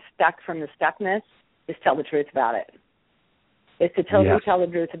get unstuck from the stuckness is tell the truth about it. Is to totally tell the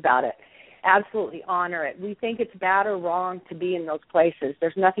truth about it. Absolutely honor it. We think it's bad or wrong to be in those places.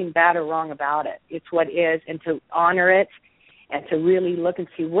 There's nothing bad or wrong about it. It's what is, and to honor it and to really look and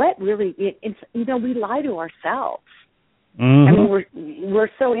see what really it's. We lie to ourselves. Mm-hmm. We're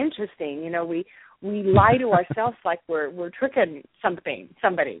so interesting. We lie to ourselves like we're tricking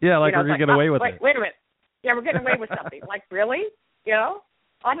somebody. Yeah, like we're going to get away with it. Wait a minute. Yeah, we're getting away with something. Like, really?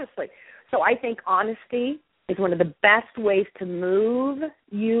 Honestly. So I think honesty is one of the best ways to move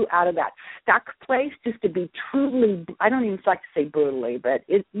you out of that stuck place, just to be truly, I don't even like to say brutally, but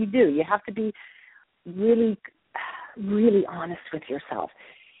you do. You have to be really, really honest with yourself.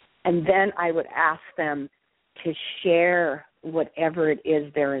 And then I would ask them to share whatever it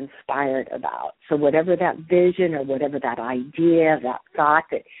is they're inspired about. So whatever that vision or whatever that idea, that thought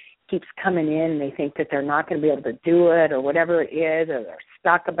that keeps coming in, and they think that they're not going to be able to do it, or whatever it is, or they're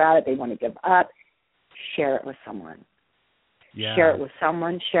stuck about it, they want to give up, share it with someone. Yeah. Share it with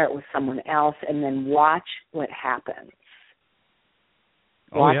someone else, and then watch what happens.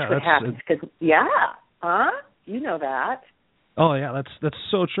 Watch what happens. Because, you know that. Oh, yeah, that's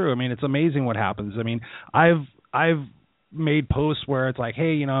so true. I mean, it's amazing what happens. I mean, I've made posts where it's like,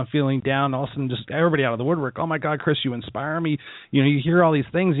 hey, I'm feeling down. All of a sudden, just everybody out of the woodwork. Oh my God, Chris, you inspire me. You hear all these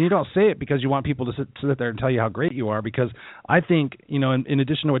things, and you don't say it because you want people to sit there and tell you how great you are. Because I think, in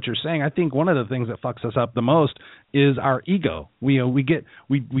addition to what you're saying, I think one of the things that fucks us up the most is our ego. We get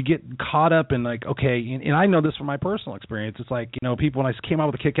caught up in like, okay, and I know this from my personal experience. It's like, people, when I came out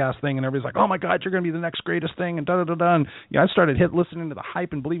with a kick-ass thing, and everybody's like, oh my God, you're going to be the next greatest thing, and da-da-da-da. And I started listening to the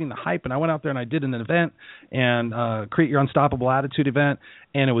hype and believing the hype, and I went out there and I did an event, and Create Your Unstoppable Attitude event,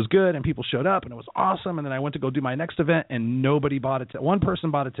 and it was good, and people showed up, and it was awesome. And then I went to go do my next event, and nobody bought it. One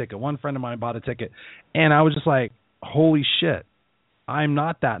person bought a ticket. One friend of mine bought a ticket. And I was just like, holy shit. I'm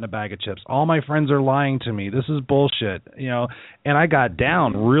not that in a bag of chips. All my friends are lying to me. This is bullshit, And I got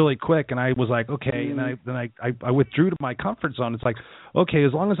down really quick, and I was like, okay. And I withdrew to my comfort zone. It's like, okay,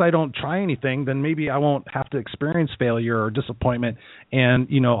 as long as I don't try anything, then maybe I won't have to experience failure or disappointment. And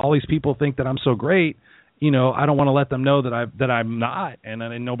all these people think that I'm so great. I don't want to let them know that I'm not, and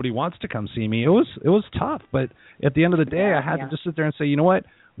then nobody wants to come see me. It was tough, but at the end of the day, I had to just sit there and say, you know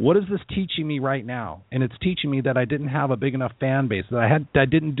what is this teaching me right now? And it's teaching me that I didn't have a big enough fan base, that I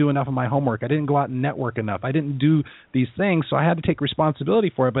didn't do enough of my homework, I didn't go out and network enough, I didn't do these things, so I had to take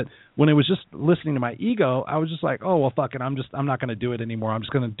responsibility for it. But when it was just listening to my ego, I was just like, oh well, fuck it, I'm not going to do it anymore. I'm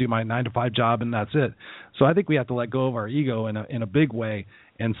just going to do my 9-to-5 job, and that's it. So I think we have to let go of our ego in a big way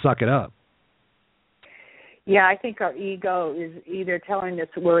and suck it up. Yeah, I think our ego is either telling us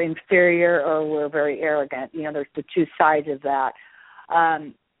we're inferior or we're very arrogant. There's the two sides of that.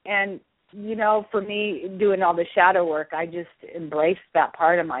 And, for me, doing all the shadow work, I just embraced that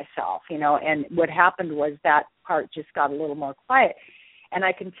part of myself, and what happened was that part just got a little more quiet. And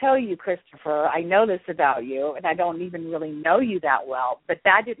I can tell you, Christopher, I know this about you, and I don't even really know you that well, but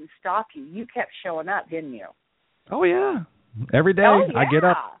that didn't stop you. You kept showing up, didn't you? Oh, yeah. Every day I get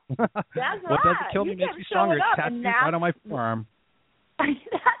up. That's what right. doesn't kill me makes me stronger. It's tattooed right on my forearm. That's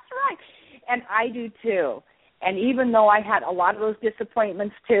right. And I do too. And even though I had a lot of those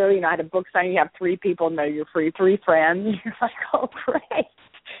disappointments too, I had a book signing, you have 3 people, know you're free, 3 friends. You're like, oh, great.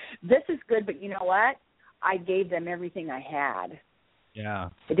 This is good, but you know what? I gave them everything I had. Yeah.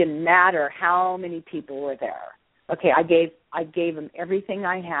 It didn't matter how many people were there. Okay, I gave them everything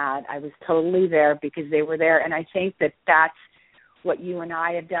I had. I was totally there because they were there. And I think that that's what you and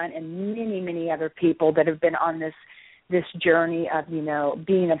I have done, and many, many other people that have been on this journey of,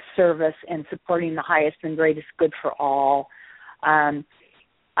 being of service and supporting the highest and greatest good for all. And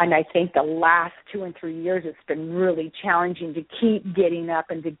I think the last 2 and 3 years, it's been really challenging to keep getting up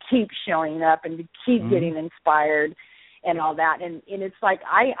and to keep showing up and to keep getting inspired and all that. And it's like,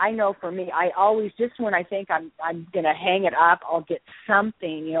 I know for me, I always, just when I think I'm going to hang it up, I'll get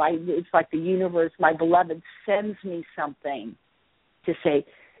something, it's like the universe, my beloved, sends me something to say,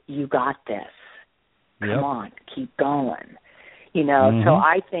 you got this. Come on, keep going. So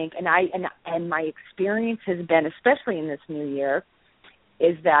I think, and my experience has been, especially in this new year,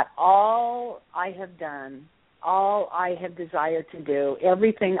 is that all I have done, all I have desired to do,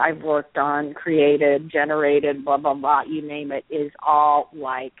 everything I've worked on, created, generated, blah, blah, blah, you name it, is all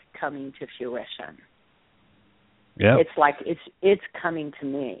like coming to fruition. Yeah. It's like it's coming to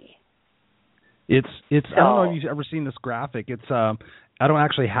me. It's I don't know if you've ever seen this graphic. It's I don't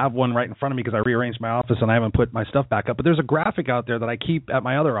actually have one right in front of me because I rearranged my office and I haven't put my stuff back up. But there's a graphic out there that I keep at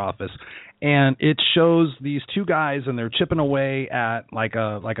my other office, and it shows these 2 guys and they're chipping away at like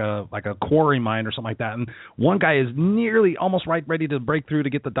a quarry mine or something like that. And one guy is nearly almost ready to break through to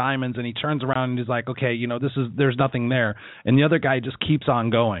get the diamonds, and he turns around and he's like, okay, there's nothing there. And the other guy just keeps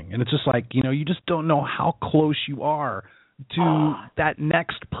on going, and it's just like you just don't know how close you are to that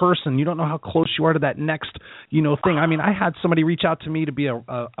next person. You don't know how close you are to that next, thing. I mean, I had somebody reach out to me to be a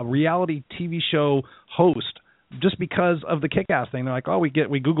reality TV show host just because of the Kick-Ass thing. They're like, oh, we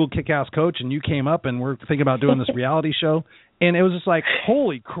Googled Kick-Ass Coach and you came up and we're thinking about doing this reality show. And it was just like,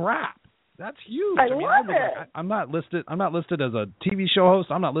 holy crap. That's huge. I love it. I'm not listed as a TV show host.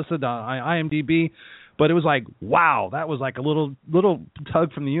 I'm not listed on IMDb. But it was like, wow, that was like a little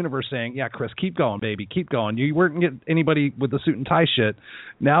tug from the universe saying, yeah, Chris, keep going, baby, keep going. You weren't getting anybody with the suit and tie shit.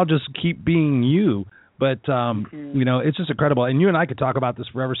 Now just keep being you. But, it's just incredible. And you and I could talk about this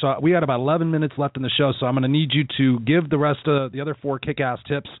forever. So we got about 11 minutes left in the show, so I'm going to need you to give the rest of the other 4 kick-ass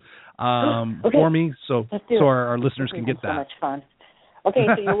tips for me so our listeners can get that. So much fun. Okay,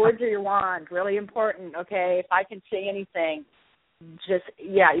 so your words are your wand, really important, okay? If I can say anything, just,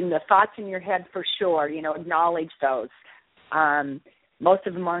 in the thoughts in your head for sure, acknowledge those. Most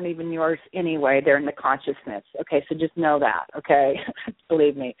of them aren't even yours anyway. They're in the consciousness. Okay, so just know that, okay?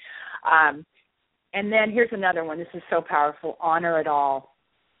 Believe me. And then here's another one. This is so powerful. Honor it all.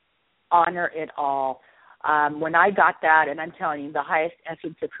 Honor it all. When I got that, and I'm telling you, the highest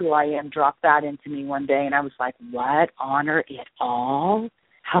essence of who I am dropped that into me one day, and I was like, what? Honor it all?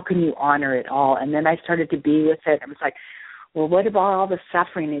 How can you honor it all? And then I started to be with it. I was like, well, what about all the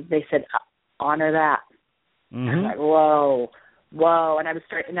suffering? They said, honor that. Mm-hmm. I was like, whoa.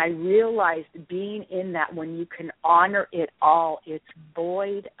 And I realized being in that, when you can honor it all, it's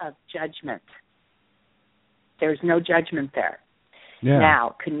void of judgment. There's no judgment there. Yeah.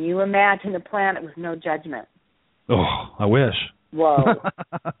 Now, can you imagine a planet with no judgment? Oh, I wish. Whoa.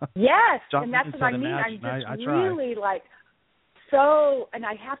 Yes, and that's what I mean. I'm just really like so, and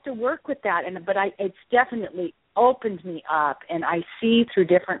I have to work with that. But it's definitely opened me up, and I see through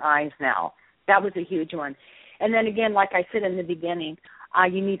different eyes now. That was a huge one. And then again, like I said in the beginning,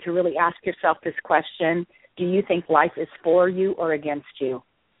 you need to really ask yourself this question: do you think life is for you or against you?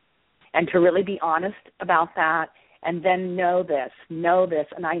 And to really be honest about that. And then know this,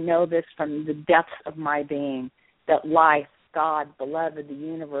 and I know this from the depths of my being, that life, God, beloved, the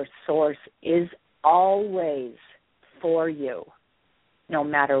universe, source, is always for you, no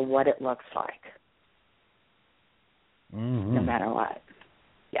matter what it looks like. Mm-hmm. No matter what.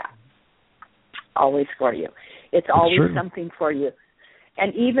 Yeah. Always for you. It's always something for you.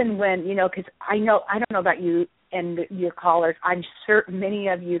 And even when, because I don't know about you and your callers, I'm certain many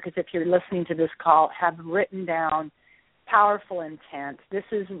of you, because if you're listening to this call, have written down powerful intent. This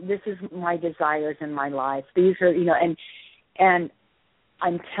is my desires in my life. These are, and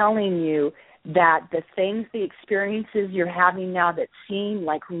I'm telling you that the things, the experiences you're having now that seem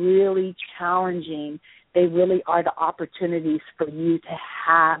like really challenging, they really are the opportunities for you to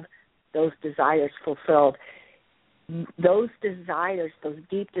have those desires fulfilled. Those desires, those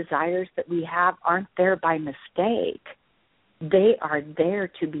deep desires that we have, aren't there by mistake. They are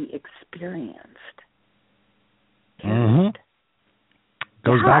there to be experienced. Mm-hmm.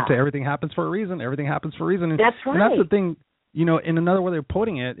 Goes back to everything happens for a reason. Everything happens for a reason. That's right. And that's the thing, in another way of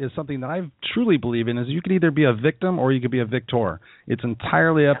putting it is something that I truly believe in, is you could either be a victim or you could be a victor. It's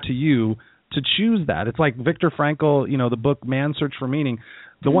entirely up to you to choose that. It's like Viktor Frankl, the book Man's Search for Meaning.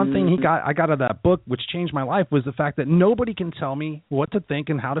 The one thing I got out of that book, which changed my life, was the fact that nobody can tell me what to think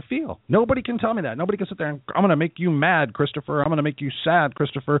and how to feel. Nobody can tell me that. Nobody can sit there and, I'm going to make you mad, Christopher. I'm going to make you sad,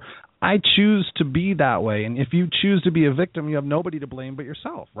 Christopher. I choose to be that way. And if you choose to be a victim, you have nobody to blame but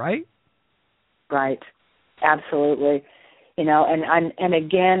yourself, right? Right. Absolutely. And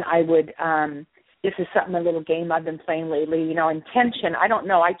again, I would, this is a little game I've been playing lately, intention. I don't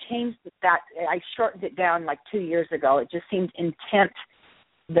know. I changed that. I shortened it down like 2 years ago. It just seemed intent.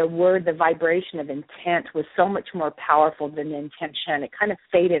 The vibration of intent was so much more powerful than intention. It kind of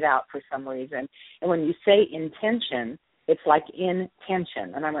faded out for some reason. And when you say intention, it's like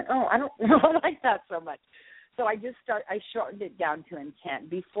intention. And I went, I don't like that so much. So I shortened it down to intent.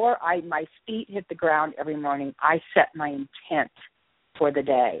 Before my feet hit the ground every morning, I set my intent for the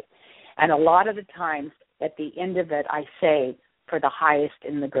day. And a lot of the times at the end of it, I say, for the highest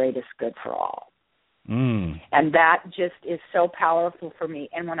and the greatest good for all. And that just is so powerful for me.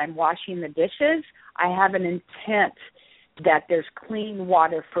 And when I'm washing the dishes, I have an intent that there's clean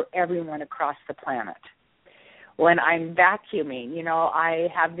water for everyone across the planet. When I'm vacuuming, I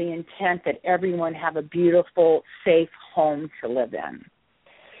have the intent that everyone have a beautiful, safe home to live in.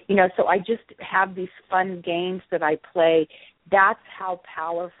 So I just have these fun games that I play. That's how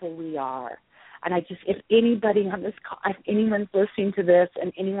powerful we are. And if anybody on this call, if anyone's listening to this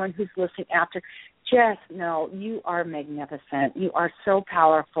and anyone who's listening after, just know you are magnificent. You are so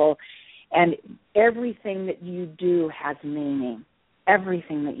powerful. And everything that you do has meaning.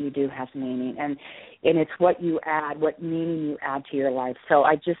 Everything that you do has meaning. And it's what you add, what meaning you add to your life. So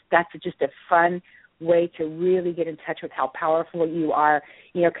that's just a fun way to really get in touch with how powerful you are.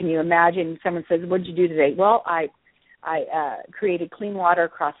 Can you imagine someone says, what did you do today? Well, I created clean water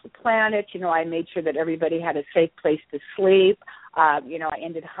across the planet. I made sure that everybody had a safe place to sleep. I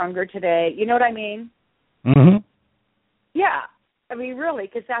ended hunger today. You know what I mean? Mm-hmm. Yeah. I mean, really,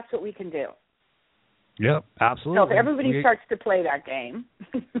 because that's what we can do. Yep, absolutely. So if everybody starts to play that game.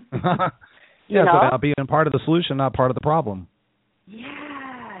 It's about being part of the solution, not part of the problem.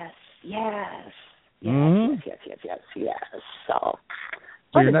 Yes. Yes. Mm-hmm. Yes. So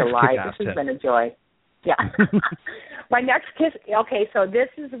your next kick-ass This tip. has been a joy. Yeah. My next kiss, okay, so this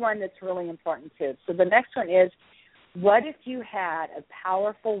is one that's really important too. So the next one is, what if you had a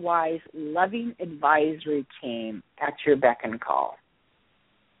powerful, wise, loving advisory team at your beck and call?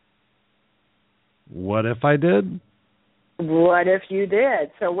 What if I did? What if you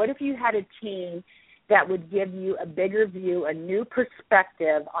did? So what if you had a team that would give you a bigger view, a new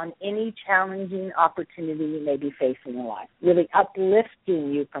perspective on any challenging opportunity you may be facing in life, really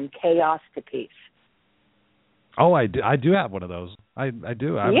uplifting you from chaos to peace? Oh, I do have one of those. I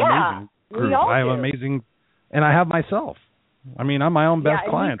do. I have an amazing group. We all I have do. amazing, and I have myself. I mean, I'm my own best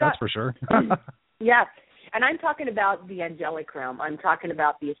client, that's for sure. Yeah. And I'm talking about the angelic realm. I'm talking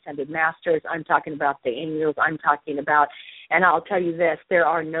about the ascended masters. I'm talking about the angels. I'm talking about, and I'll tell you this, there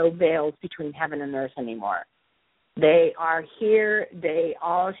are no veils between heaven and earth anymore. They are here.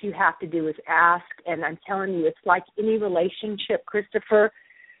 All you have to do is ask. And I'm telling you, it's like any relationship, Christopher,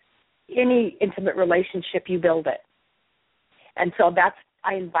 any intimate relationship, you build it. And so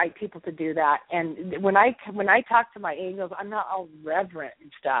I invite people to do that. And when I talk to my angels, I'm not all reverent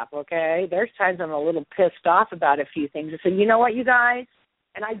and stuff, okay? There's times I'm a little pissed off about a few things. I say, you know what, you guys?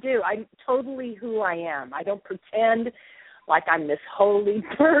 And I do. I'm totally who I am. I don't pretend like I'm this holy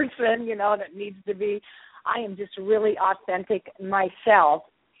person, that needs to be. I am just really authentic myself.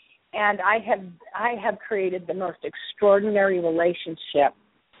 And I have created the most extraordinary relationship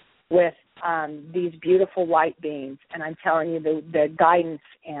with these beautiful light beings, and I'm telling you, the guidance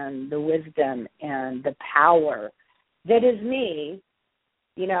and the wisdom and the power that is me,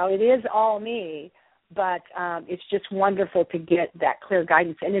 it is all me, but it's just wonderful to get that clear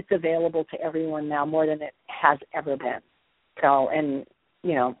guidance, and it's available to everyone now more than it has ever been. So, and,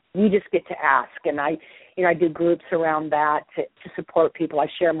 you just get to ask, and I do groups around that to support people. I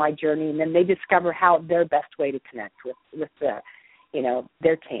share my journey, and then they discover how their best way to connect with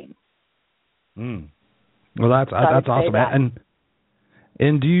their team. Well, that's awesome. That.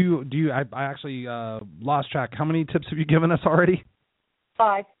 And do you? I actually lost track. How many tips have you given us already?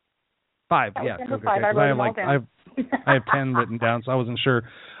 5. 5. Yeah. Okay. 5. I have 10 written down, so I wasn't sure.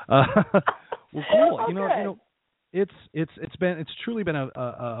 Well, cool. Oh, It's truly been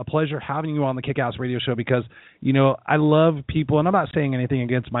a pleasure having you on the Kick-Ass Radio Show because, I love people, and I'm not saying anything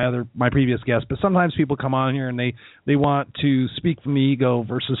against my previous guests, but sometimes people come on here and they want to speak from the ego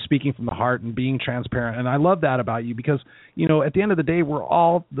versus speaking from the heart and being transparent. And I love that about you because, at the end of the day, we're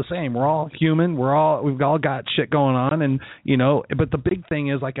all the same. We're all human. We've all got shit going on. And, but the big thing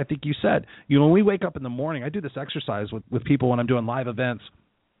is, like I think you said, when we wake up in the morning, I do this exercise with people when I'm doing live events.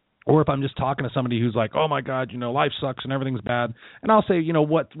 Or if I'm just talking to somebody who's like, oh, my God, life sucks and everything's bad. And I'll say,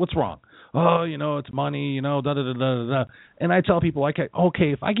 what's wrong? Oh, it's money, da-da-da-da-da. And I tell people,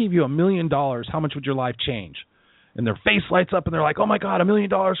 okay, if I gave you $1 million, how much would your life change? And their face lights up and they're like, oh, my God, $1 million,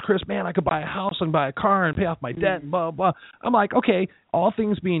 Chris, man, I could buy a house and buy a car and pay off my debt and blah, blah. I'm like, okay, all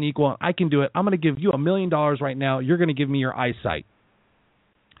things being equal, I can do it. I'm going to give you $1 million right now. You're going to give me your eyesight.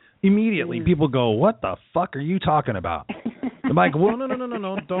 Immediately, people go, what the fuck are you talking about? I'm like, well, no.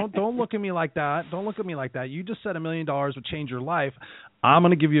 Don't look at me like that. Don't look at me like that. You just said $1 million would change your life. I'm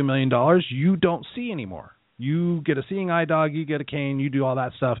going to give you $1 million. You don't see anymore. You get a seeing eye dog. You get a cane. You do all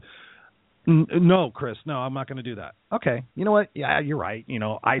that stuff. No, Chris, no, I'm not going to do that. Okay. You know what? Yeah, you're right.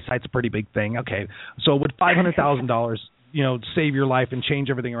 Eyesight's a pretty big thing. Okay. So would $500,000, save your life and change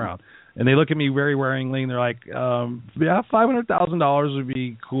everything around? And they look at me very worryingly, and they're like, yeah, $500,000 would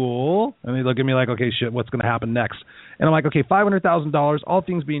be cool. And they look at me like, okay, shit, what's going to happen next? And I'm like, okay, $500,000, all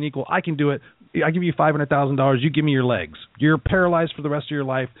things being equal, I can do it. I give you $500,000. You give me your legs. You're paralyzed for the rest of your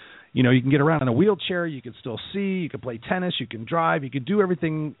life. You can get around in a wheelchair. You can still see. You can play tennis. You can drive. You can do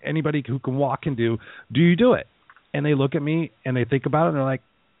everything anybody who can walk can do. Do you do it? And they look at me, and they think about it, and they're like,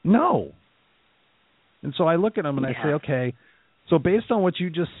 no. And so I look at them, and I say, okay, so based on what you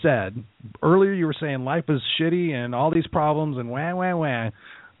just said, earlier you were saying life is shitty and all these problems and wah.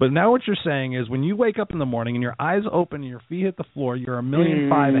 But now what you're saying is when you wake up in the morning and your eyes open and your feet hit the floor, you're $1.5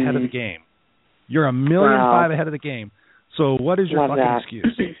 million ahead of the game. You're $1.5 million ahead of the game. So what is your fucking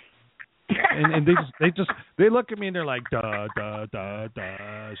excuse? and they look at me and they're like, duh,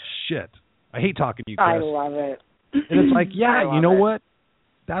 shit. I hate talking to you, Chris. I love it. And it's like, yeah, you know what?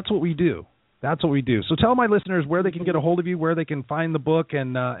 That's what we do. That's what we do. So tell my listeners where they can get a hold of you, where they can find the book,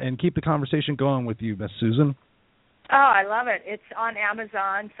 and keep the conversation going with you, Miss Susan. Oh, I love it. It's on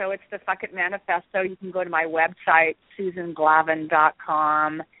Amazon, so it's the Fuck It Manifesto. You can go to my website,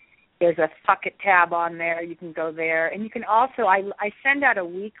 SusanGlavin.com. There's a Fuck It tab on there. You can go there. And you can also, I send out a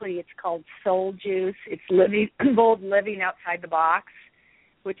weekly. It's called Soul Juice. It's bold living outside the box,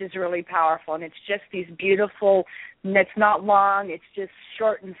 which is really powerful. And it's just these beautiful, and it's not long. It's just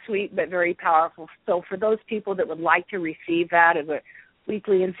short and sweet, but very powerful. So for those people that would like to receive that as a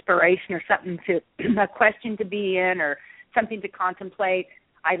weekly inspiration or something a question to be in or something to contemplate,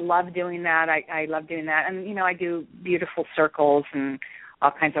 I love doing that. I love doing that. And, I do beautiful circles and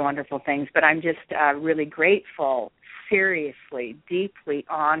all kinds of wonderful things. But I'm just really grateful, seriously, deeply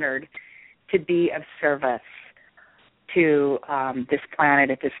honored to be of service to this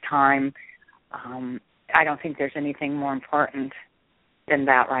planet at this time. I don't think there's anything more important than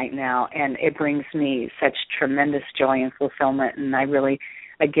that right now, and it brings me such tremendous joy and fulfillment. And I really,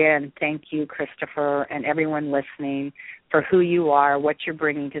 again, thank you, Christopher, and everyone listening for who you are, what you're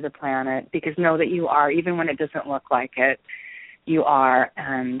bringing to the planet, because know that you are, even when it doesn't look like it, you are.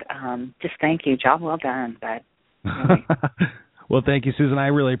 And just thank you. Job well done, bud. Really. Well, thank you, Susan. I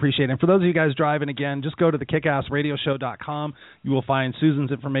really appreciate it. And for those of you guys driving, again, just go to the kickassradioshow.com. You will find Susan's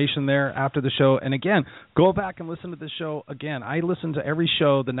information there after the show. And, again, go back and listen to this show again. I listen to every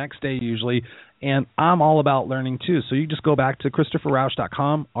show the next day usually, and I'm all about learning too. So you just go back to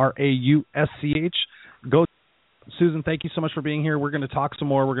ChristopherRausch.com, R-A-U-S-C-H. Go. Susan, thank you so much for being here. We're going to talk some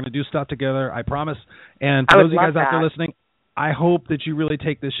more. We're going to do stuff together, I promise. And for those of you guys out there listening, I hope that you really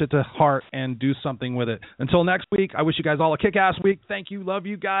take this shit to heart and do something with it. Until next week, I wish you guys all a kick-ass week. Thank you. Love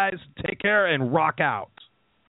you guys. Take care and rock out.